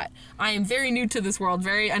thought. I am very new to this world,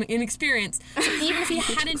 very inexperienced. So even if he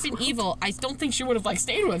hadn't been evil, I don't think she would have, like,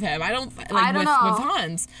 stayed with him. I don't know. With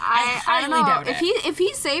Hans. I highly doubt it. If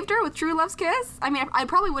he saved her with True Love's kiss, I mean, I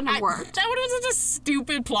probably wouldn't have worked. That would have been such a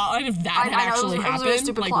stupid plotline if that had actually happened. It was a really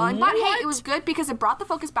stupid plotline. But hey, it was good because it brought the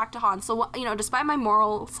focus back to Hans. So, you know, despite my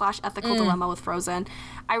moral/ethical dilemma with Frozen,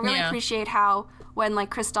 I really appreciate how when, like,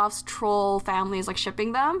 Kristoff's troll family is, like,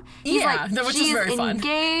 shipping them, he's like, she's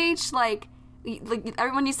engaged, like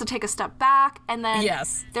everyone needs to take a step back, and then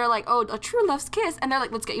they're like, oh, a true love's kiss, and they're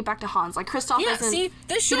like, let's get you back to Hans. Like, Kristoff doesn't...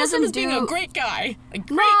 this shows him as being a great guy.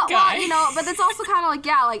 Well, you know, but it's also kind of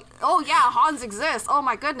like, oh yeah, Hans exists. Oh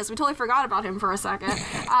my goodness, we totally forgot about him for a second.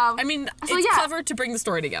 I mean, it's clever to bring the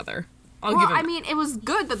story together. I mean, it was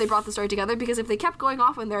good that they brought the story together, because if they kept going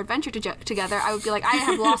off on their adventure together, I would be like, I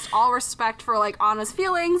have lost all respect for, like, Anna's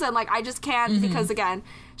feelings, and, like, I just can't, because, again,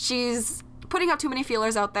 she's putting up too many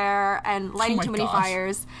feelers out there and lighting too many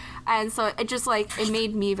fires, and so it just, like, it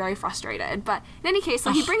made me very frustrated. But in any case,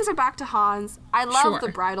 so he brings her back to Hans. I love the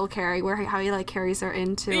bridal carry, how he, like, carries her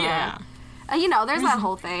into... you know, there's that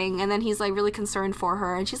whole thing, and then he's, like, really concerned for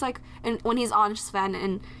her, and she's like, and when he's on Sven,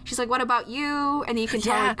 and she's like, what about you? And you can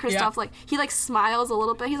tell, like, Kristoff, like, he, like, smiles a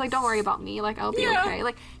little bit. He's like, don't worry about me, like, I'll be okay.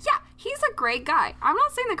 Like, yeah, he's a great guy. I'm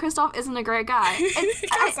not saying that Kristoff isn't a great guy.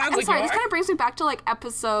 I'm sorry, this kind of brings me back to, like,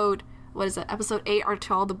 episode 8, or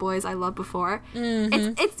To All the Boys I Loved Before.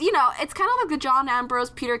 It's you know, it's kind of like the John Ambrose,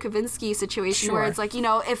 Peter Kavinsky situation, where it's like, you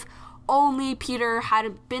know, if only Peter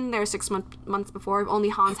hadn't been there 6 months before, if only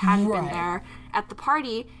Hans hadn't been there at the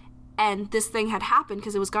party, and this thing had happened,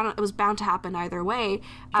 because it was bound to happen either way,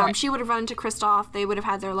 she would have run into Kristoff, they would have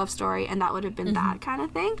had their love story, and that would have been that kind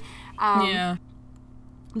of thing.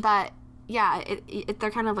 But yeah,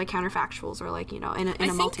 they're kind of like counterfactuals, or, like, you know, in a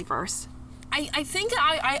multiverse. I think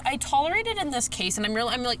I tolerate it in this case, and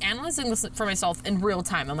I'm like analyzing this for myself in real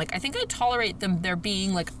time. I'm like, I think I tolerate there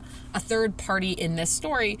being, like, a third party in this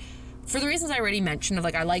story, for the reasons I already mentioned, of,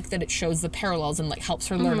 like, I like that it shows the parallels and, like, helps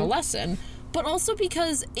her learn a lesson, but also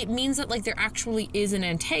because it means that, like, there actually is an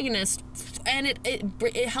antagonist, and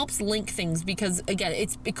it helps link things, because, again,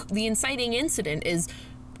 the inciting incident is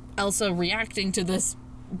Elsa reacting to this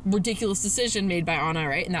ridiculous decision made by Anna,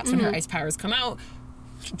 right? And that's when her ice powers come out.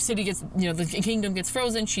 city gets, the kingdom gets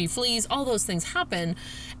frozen, she flees, all those things happen,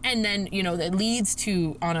 and then, that leads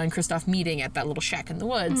to Anna and Kristoff meeting at that little shack in the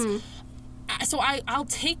woods. So I'll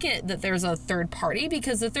take it that there's a third party,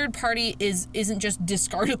 because the third party isn't just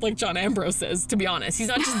discarded like John Ambrose is, to be honest. He's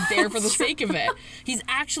not just there for the sake of it. He's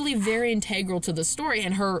actually very integral to the story,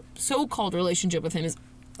 and her so-called relationship with him is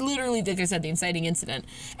literally, like I said, the inciting incident,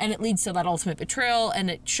 and it leads to that ultimate betrayal, and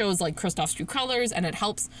it shows like Kristoff's true colors, and it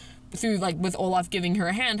helps through, like, with Olaf giving her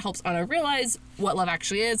a hand, helps Anna realize what love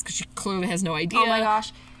actually is, because she clearly has no idea. Oh my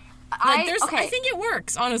gosh. I think it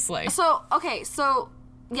works, honestly.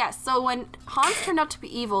 Yes, so when Hans turned out to be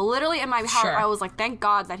evil, literally in my heart, I was like, thank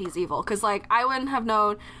God that he's evil. Because, like, I wouldn't have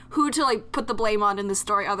known who to, like, put the blame on in this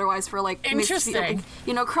story otherwise for, like... Interesting.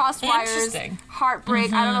 Cross wires,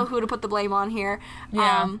 heartbreak. I don't know who to put the blame on here.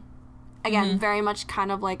 Yeah. Again, very much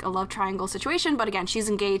kind of like a love triangle situation. But again, she's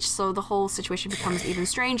engaged, so the whole situation becomes even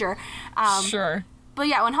stranger. But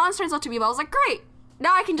yeah, when Hans turns out to be evil, I was like, great!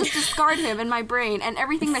 Now I can just discard him in my brain, and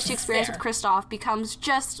everything that she experienced with Kristoff becomes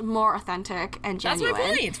just more authentic and genuine. That's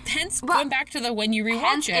my point. Hence, going back to the when you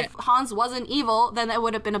rewatch it. If Hans wasn't evil, then it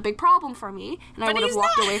would have been a big problem for me, and I would have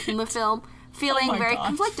walked away from the film feeling very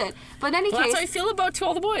conflicted. But in any case... That's how I feel about To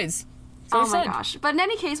All the Boys. Oh my gosh. But in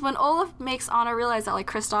any case, when Olaf makes Anna realize that, like,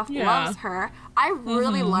 Kristoff loves her, I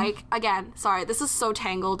really like, again, sorry, this is so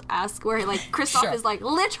Tangled-esque, where, like, Kristoff is, like,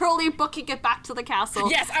 literally booking it back to the castle.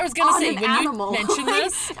 Yes, I was going to say, when you mention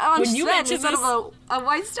this, instead of a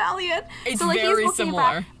white stallion. It's so, like, very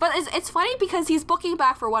similar. But it's funny because he's booking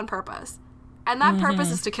back for one purpose. And that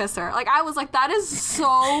purpose is to kiss her. Like, I was like, that is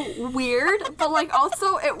so weird, but, like,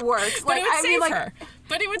 also it works. But like, it would save like, her.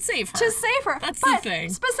 But it would save her. To save her. That's the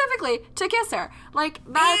thing. Specifically, to kiss her. Like,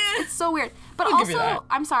 it's so weird. But I'll give you that. also,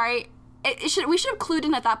 I'm sorry, we should have clued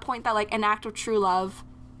in at that point that, like, an act of true love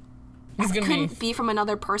couldn't be from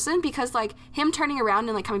another person, because, like, him turning around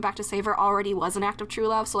and, like, coming back to save her already was an act of true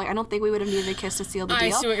love. So, like, I don't think we would have needed a kiss to seal the deal.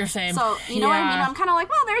 I see what you're saying. So, you know what I mean? I'm kind of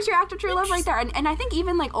like, well, there's your act of true love right there. And I think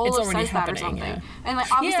even, like, Olaf says that or something. Yeah. And,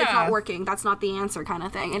 like, obviously it's not working. That's not the answer kind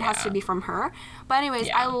of thing. It has to be from her. But anyways,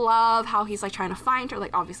 I love how he's, like, trying to find her.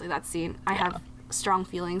 Like, obviously that scene I have strong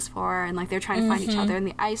feelings for. And, like, they're trying to find each other in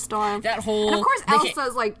the ice storm. That whole... And, of course,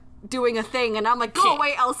 Elsa's, like, doing a thing, and I'm like, go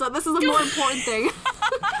away, Elsa, this is a more important thing.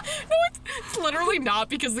 No, it's literally not,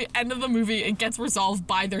 because the end of the movie, it gets resolved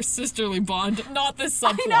by their sisterly bond, not this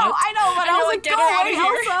subplot. I know, but I was like, get go her out away, of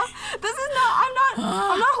here. Elsa. This is not,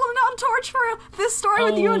 I'm not holding out a torch for this story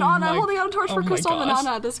with you and Anna. I'm holding out a torch for Kristoff and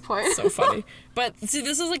Anna at this point. So funny. But see,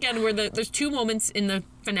 this is again where there's two moments in the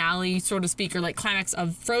finale, so to speak, or like climax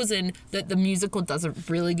of Frozen that the musical does a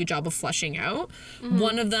really good job of fleshing out.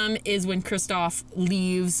 One of them is when Kristoff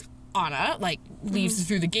leaves Anna, like, leaves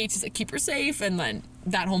through the gates to keep her safe, and then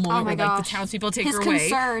that whole moment where, like, the townspeople take her away. His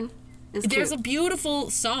concern is cute. There's a beautiful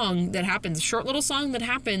song that happens, a short little song that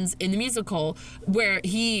happens in the musical, where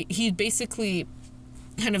he basically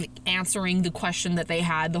kind of answering the question that they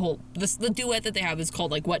had, the duet that they have is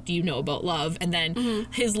called, like, What Do You Know About Love? And then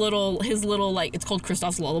his little, like, it's called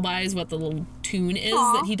Kristoff's Lullaby is what the little tune is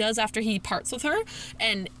that he does after he parts with her,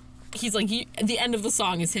 and he's like, the end of the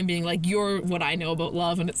song is him being like, you're what I know about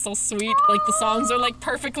love, and it's so sweet. Like, the songs are, like,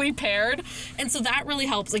 perfectly paired, and so that really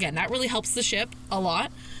helps. Again, that really helps the ship a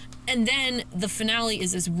lot. And then the finale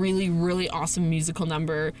is this really, really awesome musical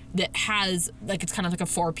number that has, like, it's kind of like a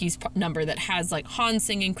 4-piece number that has, like, Hans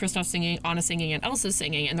singing, Kristoff singing, Anna singing, and Elsa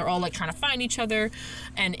singing, and they're all, like, trying to find each other,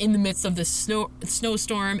 and in the midst of this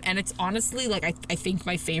snowstorm, and it's honestly, like, I think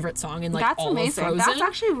my favorite song in, like, That's all amazing. of Frozen. That's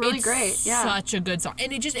actually really great. Yeah. Such a good song.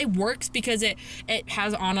 And it works because it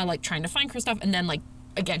has Anna, like, trying to find Kristoff, and then, like,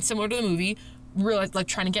 again, similar to the movie, realize, like,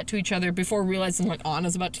 trying to get to each other before realizing, like,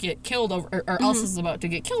 Anna's about to get killed over, or Elsa's about to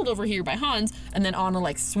get killed over here by Hans, and then Anna,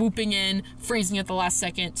 like, swooping in, freezing at the last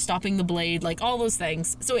second, stopping the blade, like, all those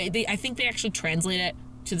things. So I think they actually translate it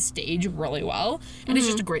to the stage really well, and it's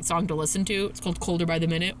just a great song to listen to. It's called Colder by the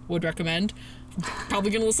Minute. Would recommend. Probably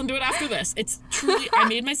gonna listen to it after this. It's truly, I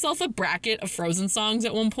made myself a bracket of Frozen songs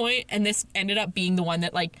at one point, and this ended up being the one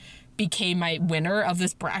that, like, became my winner of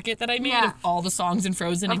this bracket that I made of all the songs in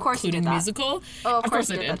Frozen, including the musical. Oh, of course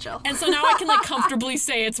I did. And so now I can, like, comfortably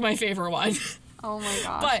say it's my favorite one. Oh my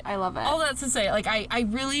gosh, but I love it. All that to say, like, I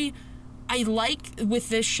like with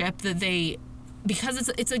this ship that they, because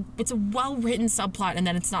it's a well-written subplot, and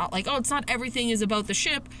then it's not like, oh, it's not everything is about the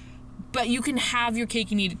ship, but you can have your cake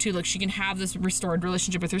and eat it too. Like, she can have this restored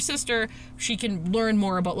relationship with her sister. She can learn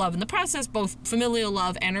more about love in the process, both familial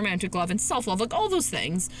love and romantic love and self-love, like, all those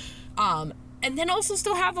things. And then also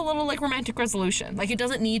still have a little, like, romantic resolution. Like, it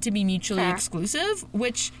doesn't need to be mutually exclusive,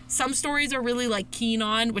 which some stories are really, like, keen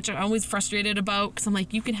on, which I'm always frustrated about, because I'm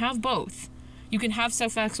like, you can have both. you can have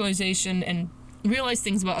self-actualization and realize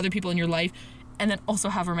things about other people in your life, and then also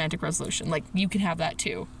have romantic resolution. Like, you can have that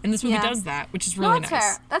too. And this movie does that, which is really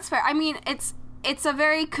nice. That's fair. I mean, it's a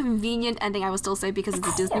very convenient ending, I would still say, because it's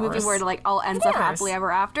a Disney movie where it, like, all ends up happily ever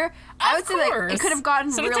after. I would say that it could have gotten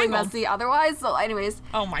really messy otherwise. So anyways.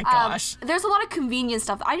 Oh my gosh. There's a lot of convenient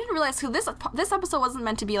stuff. I didn't realize, this episode wasn't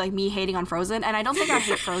meant to be, like, me hating on Frozen, and I don't think I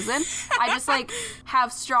hate Frozen. I just, like,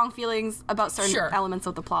 have strong feelings about certain elements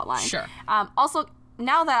of the plot line. Sure. Also,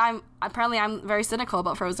 now that I'm very cynical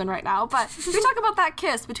about Frozen right now, but we talk about that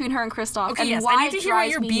kiss between her and Kristoff. Okay, and yes, why I need to hear what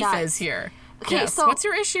your beef nuts. is here. Okay, yes. so what's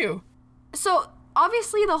your issue? So,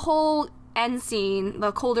 obviously, the whole end scene,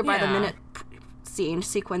 the colder by the minute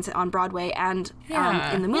sequence on Broadway and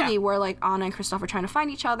in the movie where, like, Anna and Kristoff are trying to find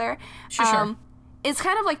each other, it's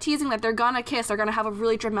kind of, like, teasing that they're gonna kiss, they're gonna have a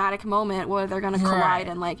really dramatic moment where they're gonna collide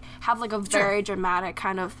and, like, have, like, a very dramatic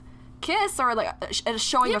kind of kiss or, like, a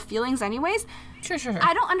showing of feelings anyways. Sure.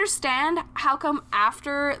 I don't understand how come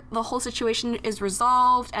after the whole situation is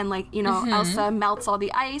resolved and, like, you know, Elsa melts all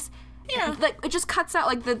the ice, like, it just cuts out,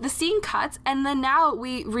 like, the scene cuts, and then now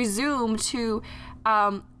we resume to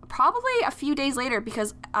probably a few days later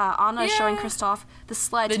because Anna is showing Kristoff the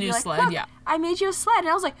sled. The to new be like, sled, look, I made you a sled. And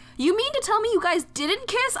I was like, you mean to tell me you guys didn't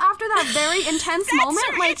kiss after that very intense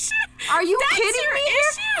moment? Like, are you kidding me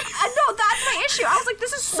here? No, that's my issue. I was like,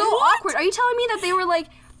 this is so awkward. Are you telling me that they were, like,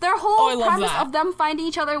 their whole premise of them finding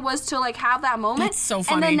each other was to, like, have that moment? That's so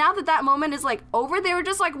funny. And then now that moment is, like, over, they were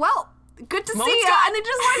just like, well, good to see you. And they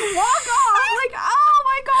just, like, walk off. Like, oh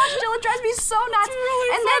my gosh, Jill, it drives me so nuts.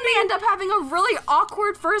 Really and then they end up having a really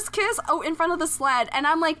awkward first kiss in front of the sled. And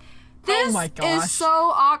I'm like, this is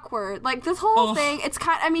so awkward. Like, this whole thing, it's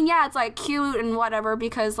it's, like, cute and whatever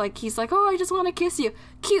because, like, he's like, oh, I just want to kiss you.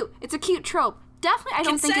 Cute. It's a cute trope. Definitely, I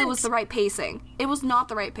don't think it was the right pacing. It was not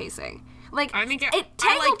the right pacing. Like, I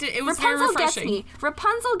liked it. It was very refreshing.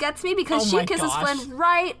 Rapunzel gets me because she kisses Flynn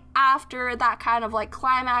right after that kind of, like,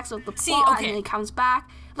 climax of the plot, and then he comes back.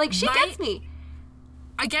 Like, she gets me.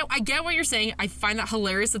 I get what you're saying. I find that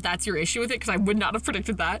hilarious that that's your issue with it because I would not have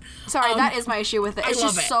predicted that. Sorry, that is my issue with it. It's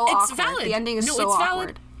just so awkward. Valid. The ending is so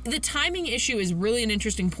awkward. The timing issue is really an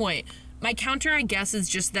interesting point. My counter, I guess, is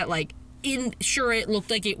just that, like, it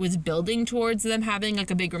looked like it was building towards them having,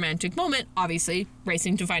 like, a big romantic moment, obviously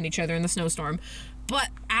racing to find each other in the snowstorm, but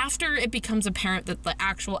after it becomes apparent that the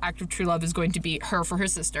actual act of true love is going to be her for her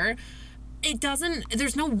sister, I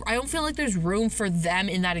don't feel like there's room for them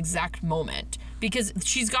in that exact moment because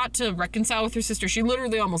she's got to reconcile with her sister. She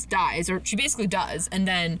literally almost dies, or she basically does, and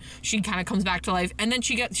then she kind of comes back to life, and then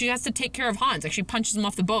she has to take care of Hans. Like, she punches him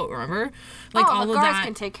off the boat, remember? Like, all the of guards that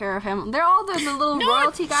can take care of him. They're all the little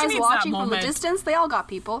royalty guys watching from the distance. They all got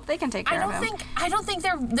people. They can take care of him. I don't think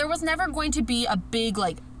there was never going to be a big,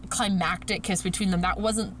 like, climactic kiss between them.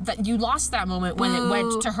 That you lost that moment when it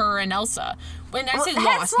went to her and Elsa. When I say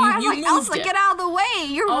lost, you moved Elsa, it. get out of the way.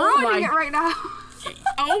 You're ruining it right now.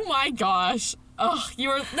 Oh my gosh. Oh,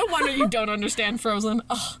 no wonder you don't understand Frozen.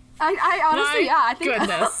 Oh, I honestly, I think.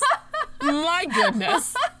 Goodness. My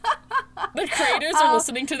goodness. The creators are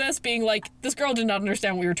listening to this being like, this girl did not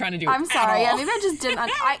understand what we were trying to do. I'm sorry. Yeah, maybe I just didn't.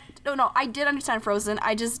 I did understand Frozen.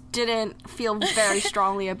 I just didn't feel very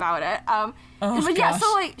strongly about it. But yeah,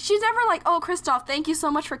 so, like, she's never like, oh, Kristoff, thank you so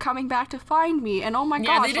much for coming back to find me. And oh my gosh.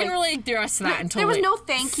 Yeah, they didn't really address that until there was no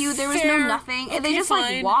thank you. There was no nothing. Okay, they just,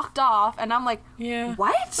 like, walked off. And I'm like,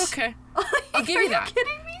 what? Okay. I'll give you that. Are you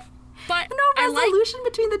kidding me? But no resolution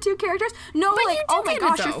between the two characters. No, like, oh my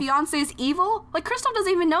gosh, your fiance is evil. Like, Kristoff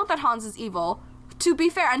doesn't even know that Hans is evil. To be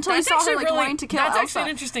fair, until he saw her, like, wanting to kill Elsa. That's actually an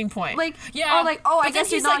interesting point. Like, I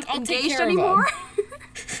guess he's not engaged anymore.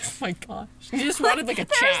 Oh my gosh. He just wanted, like, a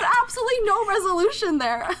chat. There's absolutely no resolution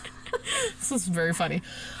there. This is very funny.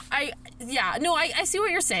 I see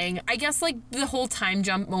what you're saying. I guess, like, the whole time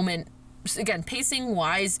jump moment, again,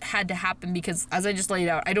 pacing-wise, had to happen because, as I just laid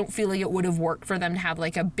out, I don't feel like it would have worked for them to have,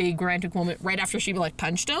 like, a big romantic moment right after she, like,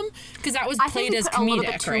 punched him, because that was played as comedic, right? I think they put a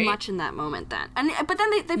little bit too much in that moment then. But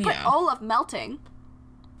then they put Olaf melting.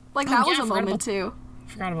 Like, that was a moment, too.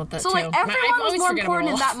 Forgot about that, too. So, like, everyone was more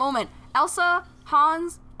important in that moment. Elsa,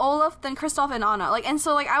 Hans, Olaf, then Kristoff and Anna. Like, and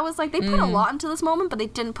so, like, I was like, they put a lot into this moment, but they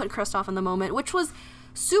didn't put Kristoff in the moment, which was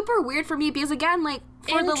super weird for me because, again, like,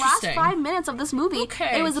 for the last 5 minutes of this movie,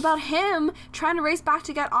 it was about him trying to race back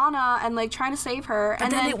to get Anna and, like, trying to save her. But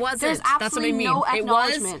and then it wasn't. There's absolutely no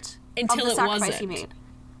acknowledgement of the sacrifice he made.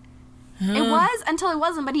 It was until it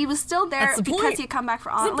wasn't, but he was still there because he had come back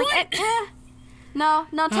for Anna. Like, No,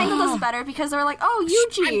 Tangled does better because they're like, oh,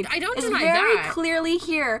 Eugene is very clearly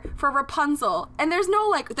here for Rapunzel. And there's no,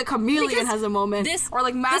 like, the chameleon has a moment. Or,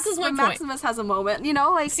 like, Maximus has a moment. You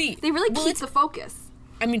know, like, they really keep the focus.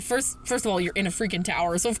 I mean, first of all, you're in a freaking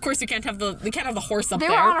tower, so of course they can't have the horse up there.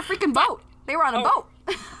 They were on a freaking boat. They were on a boat.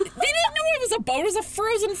 They didn't know it was a boat. It was a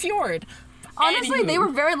frozen fjord. Honestly, they were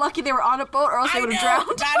very lucky they were on a boat, or else they would have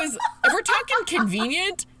drowned. That is, if we're talking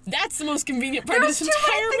convenient, that's the most convenient part of this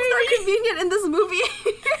entire movie. There are convenient in this movie.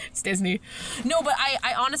 It's Disney. No, but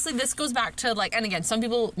I honestly, this goes back to, like, and again, some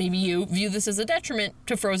people, maybe you, view this as a detriment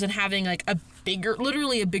to Frozen having, like,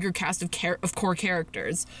 literally a bigger cast of core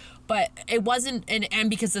characters. But it wasn't, and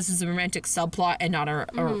because this is a romantic subplot and not a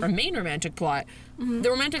main romantic plot, the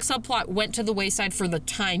romantic subplot went to the wayside for the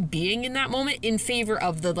time being in that moment in favor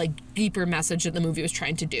of the, like, deeper message that the movie was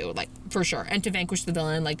trying to do, like, for sure. And to vanquish the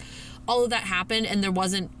villain, like, all of that happened, and there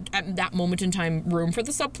wasn't, at that moment in time, room for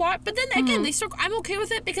the subplot. But then, again, I'm okay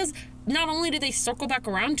with it, because not only did they circle back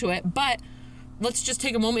around to it, but let's just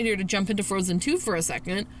take a moment here to jump into Frozen 2 for a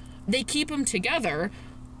second. They keep them together,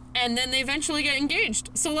 and then they eventually get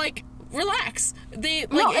engaged. So, like, relax.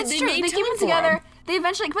 It's true. They keep them together. They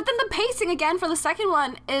eventually, but then the pacing again for the second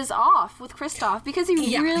one is off with Kristoff, because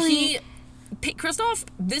Kristoff,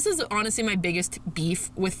 this is honestly my biggest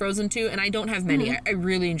beef with Frozen 2, and I don't have many. I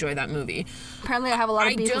really enjoy that movie. Apparently I have a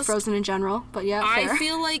lot of beef with Frozen in general, but yeah, fair.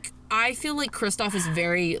 I feel like Kristoff is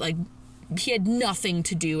very, like, he had nothing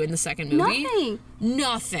to do in the second movie.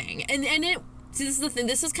 Nothing. And it, see, this is the thing.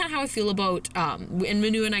 This is kind of how I feel about, and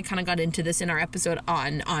Manu and I kind of got into this in our episode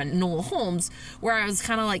on Noel Holmes, where I was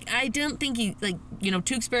kind of like, I don't think he, like, you know,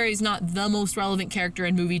 Tewksbury is not the most relevant character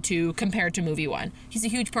in movie 2 compared to movie 1. He's a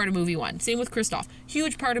huge part of movie 1. Same with Kristoff.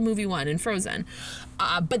 Huge part of movie 1 in Frozen.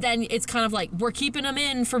 But then it's kind of like, we're keeping him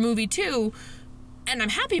in for movie 2, and I'm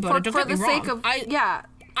happy about it. Don't get me wrong.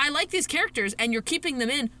 I like these characters, and you're keeping them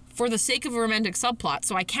in for the sake of a romantic subplot,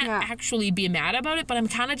 so I can't actually be mad about it, but I'm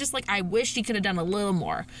kind of just like, I wish he could have done a little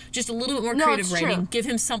more. Just a little bit more creative writing. True. Give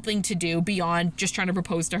him something to do beyond just trying to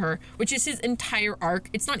propose to her, which is his entire arc.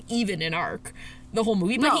 It's not even an arc, the whole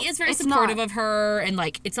movie, but he is very supportive of her, and,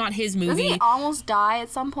 like, it's not his movie. Doesn't he almost die at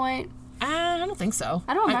some point? I don't think so.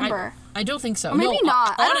 I don't remember. I don't think so. Or maybe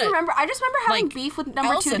not. I don't remember. I just remember having beef with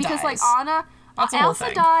number Elsa 2 because, dies. like,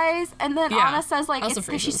 Elsa dies, and then Anna says, like,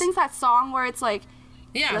 she sings that song where it's like,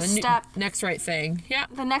 the next right thing. Yeah.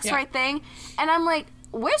 The next right thing. And I'm like,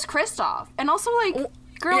 where's Kristoff? And also, like,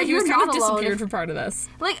 girl, he you're was not kind of alone. disappeared for part of this.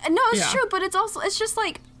 Like, no, it's true, but it's just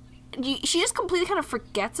like, she just completely kind of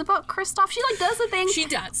forgets about Kristoff. She, like, does the thing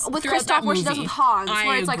with Kristoff where she does with Hans,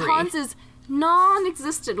 where it's like Hans is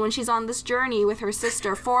non-existent when she's on this journey with her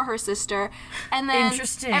sister, for her sister, and then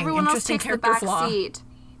everyone else takes the back seat.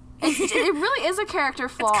 It really is a character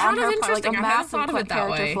flaw on her part, like a massive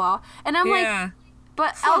character flaw. And I'm like,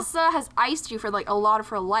 but Elsa has iced you for, like, a lot of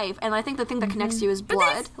her life, and I think the thing that connects you is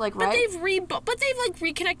blood, right? But they've like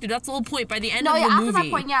reconnected. That's the whole point. By the end of the movie, after that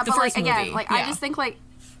point, but like again, like I just think, like,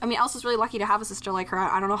 I mean, Elsa's really lucky to have a sister like her.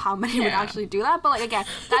 I don't know how many would actually do that, but, like, again,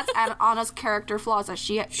 that's Anna's character flaws, that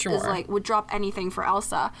she is, like, would drop anything for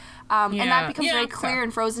Elsa, and that becomes very clear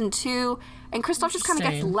in Frozen 2. And Kristoff just kind of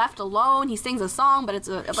gets left alone. He sings a song, but it's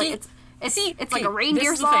like a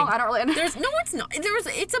reindeer song. I don't really know. No, it's not.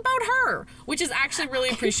 It's about her, which is actually really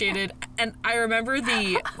appreciated. And I remember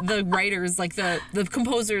the writers, like the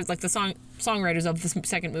composers, like the songwriters of the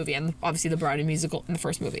second movie, and obviously the Broadway musical in the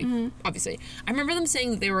first movie. Obviously, I remember them saying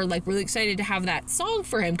that they were, like, really excited to have that song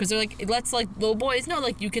for him, because they're like, let's, like, little boys know,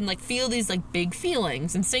 like, you can, like, feel these, like, big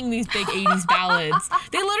feelings and sing these big 80s ballads.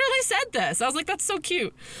 They literally said this. I was like, that's so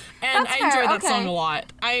cute, and I enjoyed that song a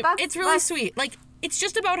lot. It's really sweet. Like, it's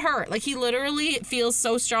just about her. Like, he literally feels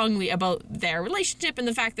so strongly about their relationship, and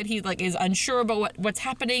the fact that he, like, is unsure about what's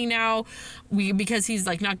happening now, because he's,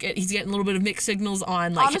 like, he's getting a little bit of mixed signals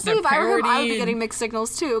on, like, honestly, if I were him, I would be getting mixed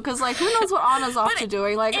signals too, because, like, who knows what Anna's off to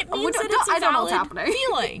doing? Like, I don't know what's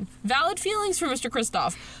happening. Valid feelings for Mr.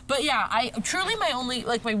 Kristoff. But yeah, my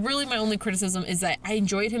only criticism is that I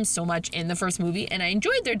enjoyed him so much in the first movie, and I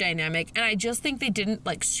enjoyed their dynamic, and I just think they didn't,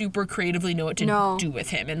 like, super creatively know what to do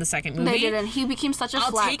with him in the second movie. They didn't. He became such a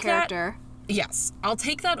flat character. Yes, I'll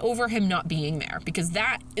take that over him not being there, because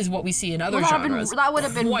that is what we see in other genres. That would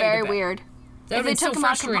have been very weird. If they took him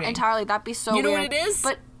out entirely, that'd be so weird. You know what it is?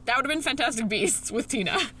 But that would have been Fantastic Beasts with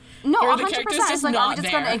Tina. No, 100%. It's like, are we just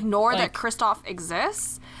going to ignore that Kristoff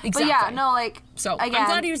exists? Exactly. But yeah, no, like, so, again, I'm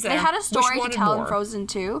glad he was there. They had a story to tell in Frozen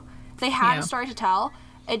 2. They had a story to tell.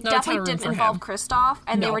 It definitely didn't involve Kristoff,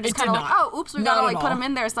 and they were just kind of like, oh, oops, we got to, like, put him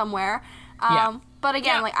in there somewhere. But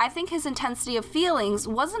again, like, I think his intensity of feelings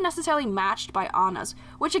wasn't necessarily matched by Anna's,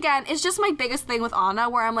 which, again, is just my biggest thing with Anna,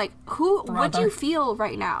 where I'm like, what do you feel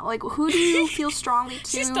right now? Like, who do you feel strongly to?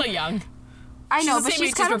 She's still young. I know, but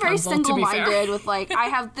she's kind of very single-minded with, like, I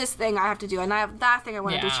have this thing I have to do, and I have that thing I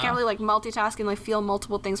want to do. She can't really, like, multitask and, like, feel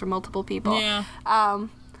multiple things for multiple people. Yeah.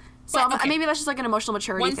 Maybe that's just, like, an emotional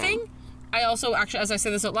maturity thing. One thing I also, actually, as I say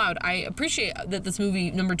this out loud, I appreciate that this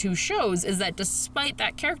movie, number 2, shows is that despite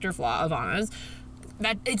that character flaw of Anna's,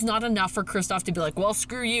 that it's not enough for Kristoff to be like, well,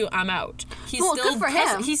 screw you, I'm out. Good for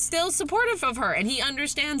him. He's still supportive of her, and he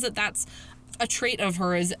understands that that's a trait of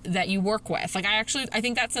hers that you work with. Like, I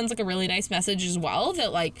think that sends, like, a really nice message as well,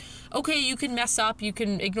 that, like, okay, you can mess up, you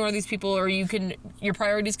can ignore these people, or your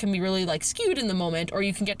priorities can be really, like, skewed in the moment, or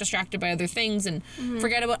you can get distracted by other things and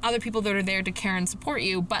forget about other people that are there to care and support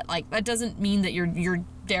you, but, like, that doesn't mean that you're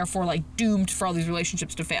therefore, like, doomed for all these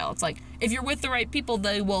relationships to fail. It's like, if you're with the right people,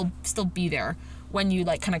 they will still be there when you,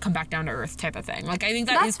 like, kind of come back down to earth type of thing. Like, I think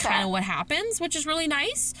that is kind of what happens, which is really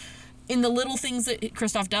nice. In the little things that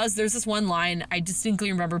Kristoff does, there's this one line, I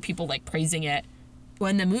distinctly remember people, like, praising it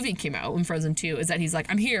when the movie came out, when Frozen 2, is that he's like,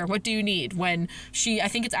 I'm here, what do you need? When I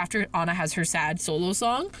think it's after Anna has her sad solo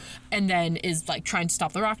song, and then is, like, trying to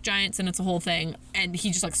stop the rock giants, and it's a whole thing, and he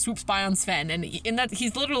just, like, swoops by on Sven, and in that,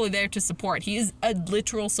 he's literally there to support. He is a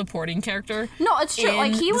literal supporting character. No, it's true.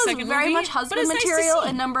 Like, he was very much husband material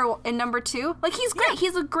in number 2. Like, he's great. Yeah.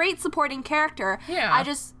 He's a great supporting character. Yeah. I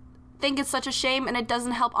just think it's such a shame, and it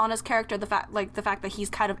doesn't help Anna's character, the fact that he's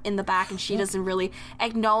kind of in the back and she doesn't really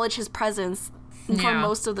acknowledge his presence for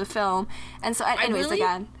most of the film. And so anyways,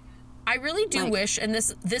 I really do wish, and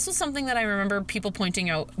this was something that I remember people pointing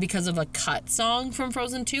out because of a cut song from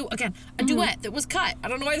Frozen 2, again, a duet that was cut, I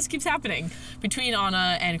don't know why this keeps happening, between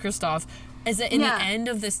Anna and Kristoff, is that in the end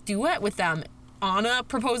of this duet with them, Anna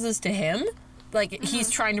proposes to him. Like, he's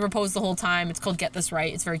trying to propose the whole time. It's called Get This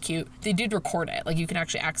Right. It's very cute. They did record it. Like, you can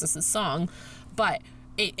actually access this song. But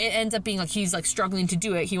it ends up being, like, he's, like, struggling to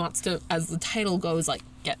do it. He wants to, as the title goes, like,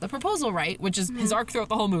 get the proposal right, which is his arc throughout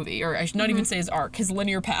the whole movie. Or I should not even say his arc, his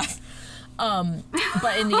linear path.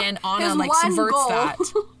 But in the end, Anna, like, subverts that.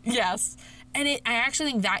 Yes. And I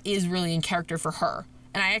actually think that is really in character for her.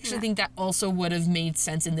 And I actually think that also would have made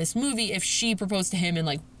sense in this movie if she proposed to him and,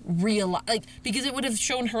 like, because it would have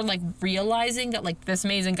shown her, like, realizing that, like, this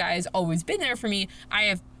amazing guy has always been there for me. I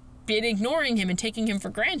have been ignoring him and taking him for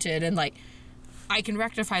granted, and, like, I can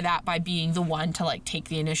rectify that by being the one to, like, take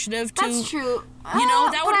the initiative to... That's true. You know,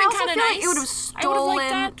 that would have been kind of nice. Like it would have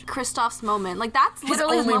stolen Kristoff's moment. Like, that's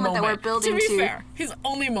literally his moment that we're building to. To be fair, his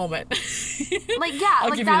only moment. Like, yeah,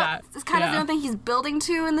 I'll give that is kind of the only thing he's building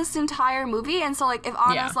to in this entire movie. And so, like, if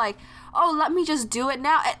Anna's like, oh, let me just do it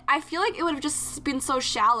now, I feel like it would have just been so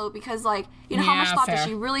shallow because, like, you know, how much thought did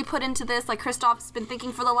she really put into this? Like, Kristoff's been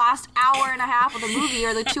thinking for the last hour and a half of the movie,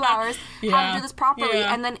 or the 2 hours, how to do this properly,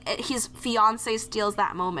 and then his fiance steals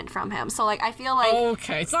that moment from him. So, like, I feel like...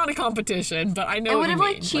 Okay, it's not a competition, but I know it would have,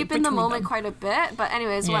 like, cheapened the moment quite a bit, but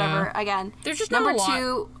anyways, whatever. Again, there's just number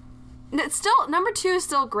 2... It's still, number 2 is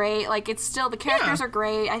still great. Like, it's still, the characters are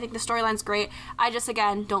great. I think the storyline's great. I just,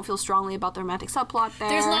 again, don't feel strongly about the romantic subplot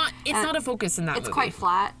there. It's not a focus in that movie. It's quite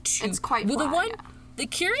flat. It's quite flat, The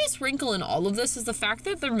curious wrinkle in all of this is the fact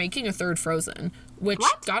that they're making a third Frozen, which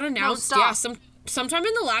got announced, sometime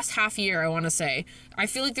in the last half year, I want to say. I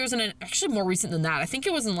feel like there's actually more recent than that. I think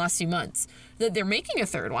it was in the last few months that they're making a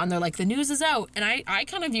third one. They're like, the news is out. And I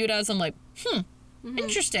kind of view it as, I'm like,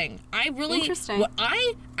 interesting. What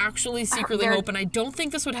I actually secretly hope, and I don't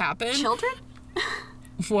think this would happen. Children?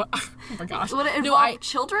 What? Oh my gosh. Would it involve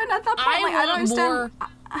children at that point? I don't understand.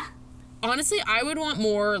 Honestly, I would want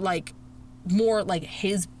more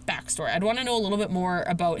his backstory. I'd want to know a little bit more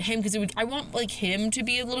about him, because I want, like, him to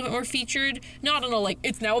be a little bit more featured. No, I don't know, like,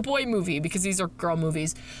 it's now a boy movie because these are girl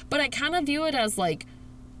movies. But I kind of view it as, like,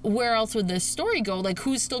 where else would this story go? Like,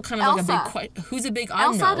 who's still kind of like who's a big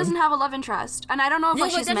unknown? Elsa doesn't have a love interest, and I don't know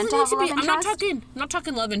if she's meant to have a love interest. I'm not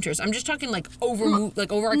talking love interest. I'm just talking, like,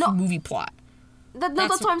 overarching movie plot. That's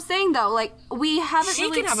what I'm saying, though. Like, we haven't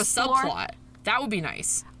really She can have a subplot. That would be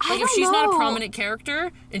nice. Like, if she's not a prominent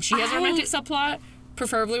character and she has a romantic subplot,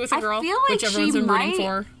 preferably with a girl, which everyone's been rooting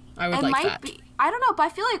for, I would like that. I don't know, but I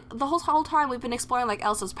feel like the whole time we've been exploring, like,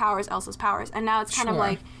 Elsa's powers, and now it's kind of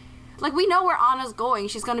like we know where Anna's going.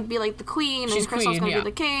 She's going to be, like, the queen, and Kristoff's going to be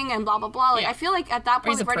the king, and blah, blah, blah. Like, I feel like at that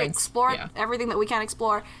point we've already explored everything that we can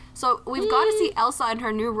explore. So we've got to see Elsa in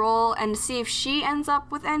her new role and see if she ends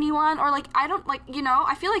up with anyone. Or, like, I don't, like, you know,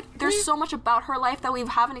 I feel like there's so much about her life that we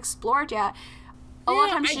haven't explored yet. A lot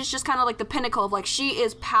of times she's just kind of, like, the pinnacle of, like, she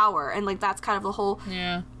is power. And, like, that's kind of the whole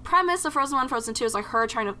premise of Frozen 1, Frozen 2 is, like, her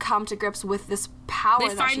trying to come to grips with this power that she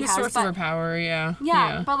has. They find the source of her power,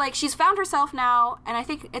 Yeah, but, like, she's found herself now, and I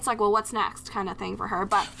think it's, like, well, what's next kind of thing for her.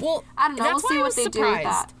 But, I don't know, we'll see what they do with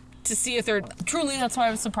that. To see a third... Truly, that's why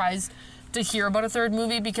I was surprised to hear about a third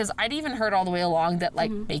movie, because I'd even heard all the way along that,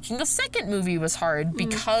 like, making the second movie was hard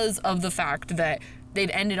because of the fact that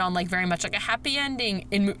they'd ended on, like, very much like a happy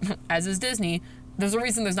ending, as is Disney. There's a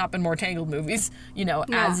reason there's not been more Tangled movies, you know,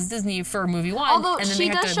 as is Disney for movie 1. Although and then she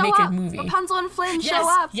they had does to show make up. a movie. Rapunzel and Flynn show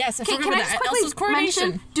up. Yes, I forgot can about I just that. quickly Elsa's coronation.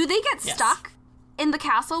 mention, do they get stuck in the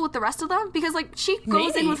castle with the rest of them? Because, like, she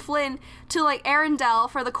goes in with Flynn to, like, Arendelle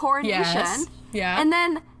for the coronation. Yes. Yeah. And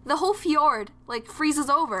then the whole fjord, like, freezes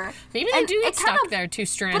over. Maybe they do get stuck there, too,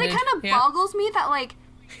 stranded. But it kind of boggles me that, like,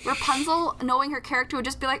 Rapunzel, knowing her character, would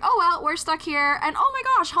just be like, oh, well, we're stuck here, and oh my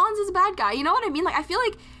gosh, Hans is a bad guy. You know what I mean? Like, I feel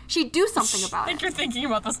like she'd do something about it. I think you're thinking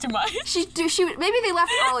about this too much. Maybe they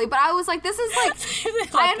left early, but I was like, this is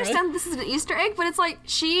like, I understand this is an Easter egg, but it's like,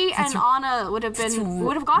 she and Anna would have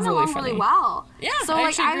gotten along really well. Yeah, so I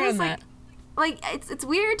like, agree on that. Like, it's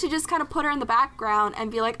weird to just kind of put her in the background and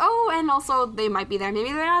be like, oh, and also they might be there,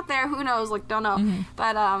 maybe they're not there, who knows, like, don't know.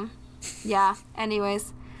 But, yeah,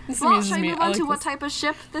 anyways. Well, should we move on to what type of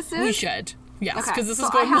ship this is? We should. Yes, because okay. this is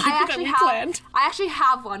going like that we planned. I actually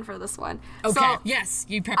have one for this one. Okay, so, yes,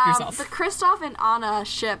 you prep yourself. The Kristoff and Anna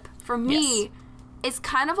ship, for me, is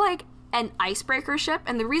kind of like an icebreaker ship.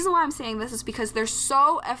 And the reason why I'm saying this is because they're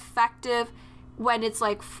so effective when it's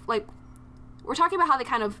like we're talking about how they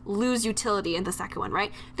kind of lose utility in the second one,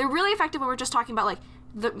 right? They're really effective when we're just talking about, like,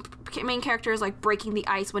 the main character is, like, breaking the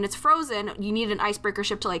ice. When it's frozen, you need an icebreaker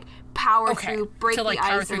ship to, like, power through, break the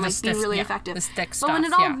ice, and, like, be really effective. But when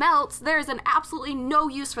it all melts, there's absolutely no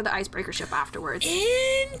use for the icebreaker ship afterwards.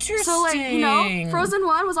 Interesting. So, like, you know, Frozen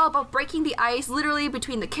 1 was all about breaking the ice, literally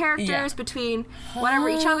between the characters, between whatever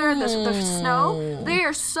each other, the snow. They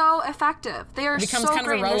are so effective. They are so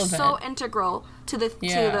great. They're so integral to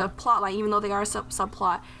the plot line, even though they are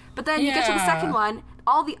subplot. But then you get to the second one,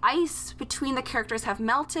 all the ice between the characters have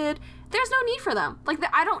melted. There's no need for them. Like,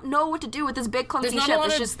 I don't know what to do with this big clunky ship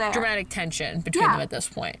that's just there. There's not a lot of dramatic tension between them at this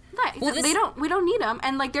point. Right. Well, we don't need them,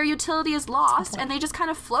 and, like, their utility is lost, and they just kind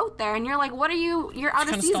of float there, and you're like, what are you? You're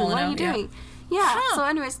out of season. What are you doing? Yeah. So,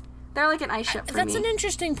 anyways, they're like an ice ship for me. That's an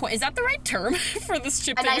interesting point. Is that the right term for this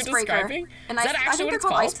ship that you're describing? Is that actually what it's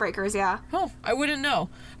called? Icebreakers, yeah. Oh, I wouldn't know.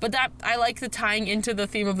 But I like the tying into the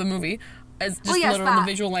theme of the movie as just literal the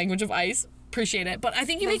visual language of ice. Appreciate it. But I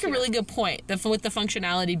think you make a really good point that with the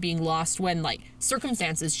functionality being lost when, like,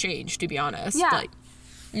 circumstances change, to be honest. Yeah. Like,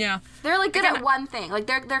 yeah. They're, like, good at one thing. Like,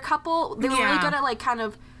 they're couple, they were really good at, like, kind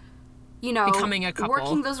of, you know, becoming a couple,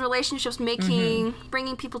 working those relationships,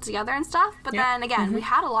 bringing people together and stuff. But then again, we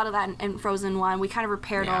had a lot of that in Frozen 1. We kind of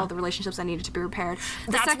repaired all the relationships that needed to be repaired.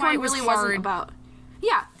 The second one really wasn't about.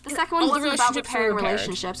 Yeah, the second one wasn't about repairing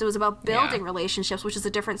relationships. It was about building relationships, which is a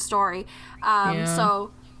different story.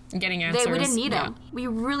 So getting answers. we didn't need them. We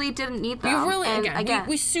really didn't need them.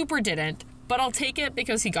 We super didn't. But I'll take it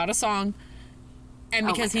because he got a song, and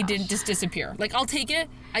because he didn't just disappear. Like, I'll take it.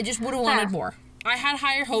 I just would have wanted more. I had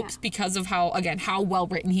higher hopes because of how well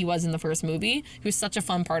written he was in the first movie. He was such a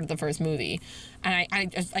fun part of the first movie, and I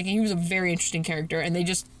think he was a very interesting character. And they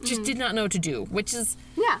just did not know what to do, which is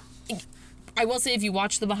I will say, if you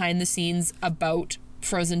watch the behind the scenes about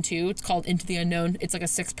Frozen 2, it's called Into the Unknown. It's like a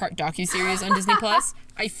 6-part docuseries on Disney Plus.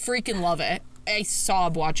 I freaking love it. I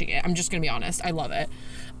sob watching it. I'm just gonna be honest. I love it.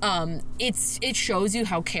 It shows you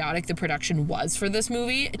how chaotic the production was for this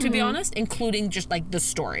movie, to be honest, including just, like, the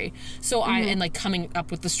story. So and, like, coming up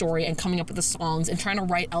with the story and coming up with the songs and trying to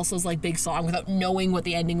write Elsa's, like, big song without knowing what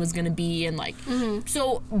the ending was going to be, and, like,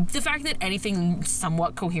 so the fact that anything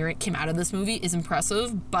somewhat coherent came out of this movie is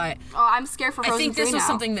impressive, but I'm scared for Frozen 3 I think this was now.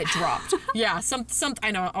 something that dropped.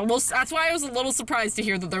 I know, almost. That's why I was a little surprised to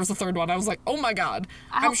hear that there was a third one. I was like, oh my god.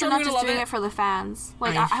 I'm sure they're not just doing it for the fans.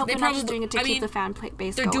 Like, I hope they're not just doing it to keep the fan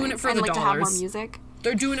base going. They're doing it for the dollars. To have more music.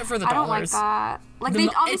 They're doing it for the dollars. I don't like that. Like, they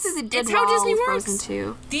did well how Disney with works. Frozen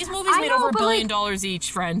 2. These movies made over $1 billion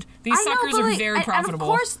each, friend. These suckers are very profitable. And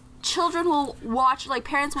of course, children will watch, like,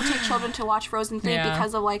 parents will take children to watch Frozen 3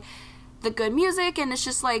 because of, like, the good music, and it's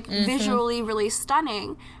just, like, visually really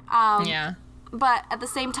stunning. But at the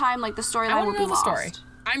same time, like, the storyline will be lost. Story.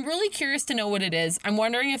 I'm really curious to know what it is. I'm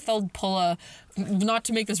wondering if they'll pull not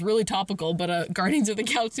to make this really topical, but a Guardians of the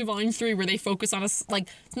Galaxy Volume 3 where they focus on it's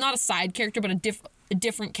not a side character, but a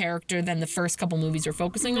different character than the first couple movies are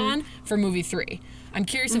focusing on for movie 3. I'm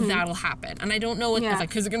curious if that'll happen. And I don't know what,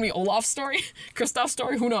 because it's going to be Olaf's story, Kristoff's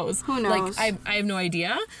story, who knows? Who knows? Like, I have no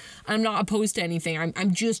idea. I'm not opposed to anything.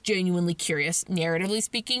 I'm just genuinely curious, narratively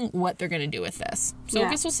speaking, what they're going to do with this. So I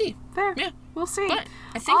guess we'll see. Fair. Yeah. We'll see. But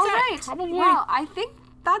I think probably... Well, I think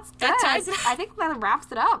that's good. That I think that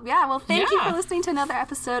wraps it up. Yeah, well, thank you for listening to another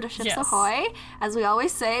episode of Ships Ahoy. As we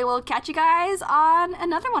always say, we'll catch you guys on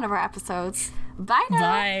another one of our episodes. Bye now.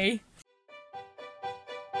 Bye.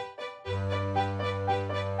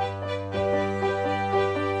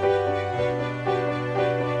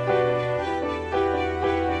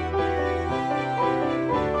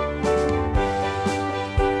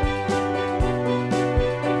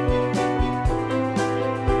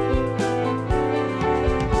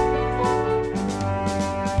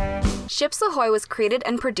 Ships Ahoy was created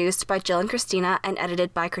and produced by Jill and Christina and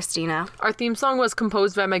edited by Christina. Our theme song was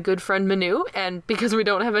composed by my good friend Manu, and because we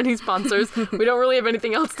don't have any sponsors, we don't really have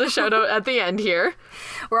anything else to shout out at the end here.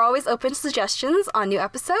 We're always open to suggestions on new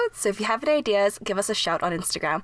episodes, so if you have any ideas, give us a shout on Instagram.